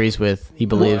and he agrees with. He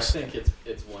believes. I think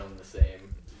it's one and the same.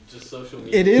 Just social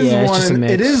media. It is Yeah, it's just a one.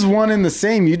 mix. It is one and the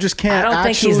same. You just can't. I don't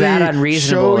think actually he's that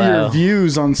unreasonable, show though. your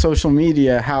views on social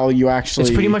media. How you actually.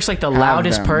 It's pretty much like the have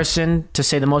loudest them. person to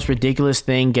say the most ridiculous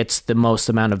thing gets the most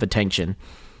amount of attention.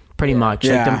 Pretty much.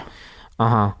 Yeah.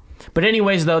 But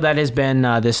anyways, though, that has been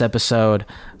this episode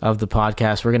of the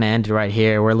podcast. We're going to end it right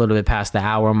here. We're a little bit past the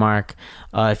hour mark.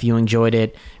 If you enjoyed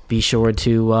it, be sure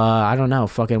to, I don't know,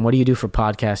 fucking, what do you do for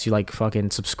podcasts? You like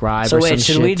fucking subscribe So or some wait,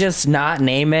 should shit? we just not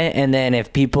name it, and then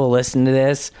if people listen to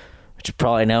this, which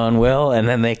probably no one will, and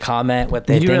then they comment what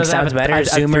they You do think realize I have sounds a- better, I have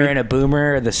Zoomer three- and a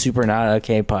Boomer, or the Super Not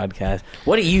Okay podcast?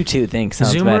 What do you two think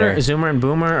sounds better? Zoomer and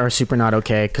Boomer or Super Not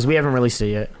Okay? Because we haven't released it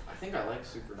yet. I think I like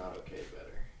Super Not Okay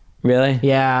better. Really?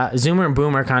 Yeah, Zoomer and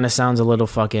Boomer kind of sounds a little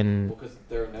fucking... Well, because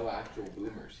there are no actual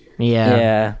boomers here. Yeah.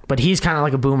 Yeah. But he's kind of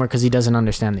like a boomer because he doesn't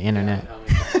understand the internet. How many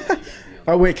times are you gonna be on?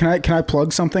 Oh wait, can I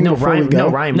plug something No, before we Ryan. go? No,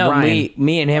 Ryan. No, Ryan.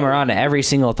 me and him are on it every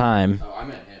single time. Oh, I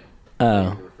meant him. Oh.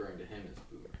 You're referring to him as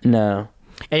boomer. No.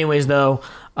 Anyways, though,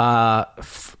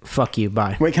 fuck you.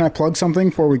 Bye. Wait, can I plug something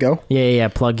before we go? Yeah.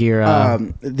 Plug your.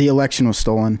 The election was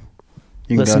stolen.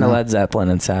 You can Listen go to now. Led Zeppelin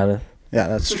and Sabbath. Yeah,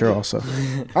 that's true. Also.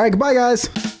 All right, goodbye, guys.